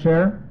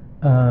SlideShare,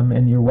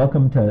 and you're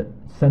welcome to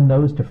send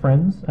those to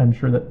friends. I'm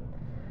sure that,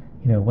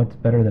 what's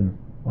better than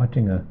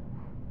watching a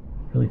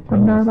really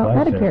thrilling Webinar about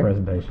SlideShare Medicare.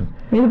 presentation.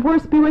 May the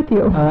force be with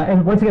you.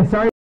 And once again,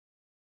 sorry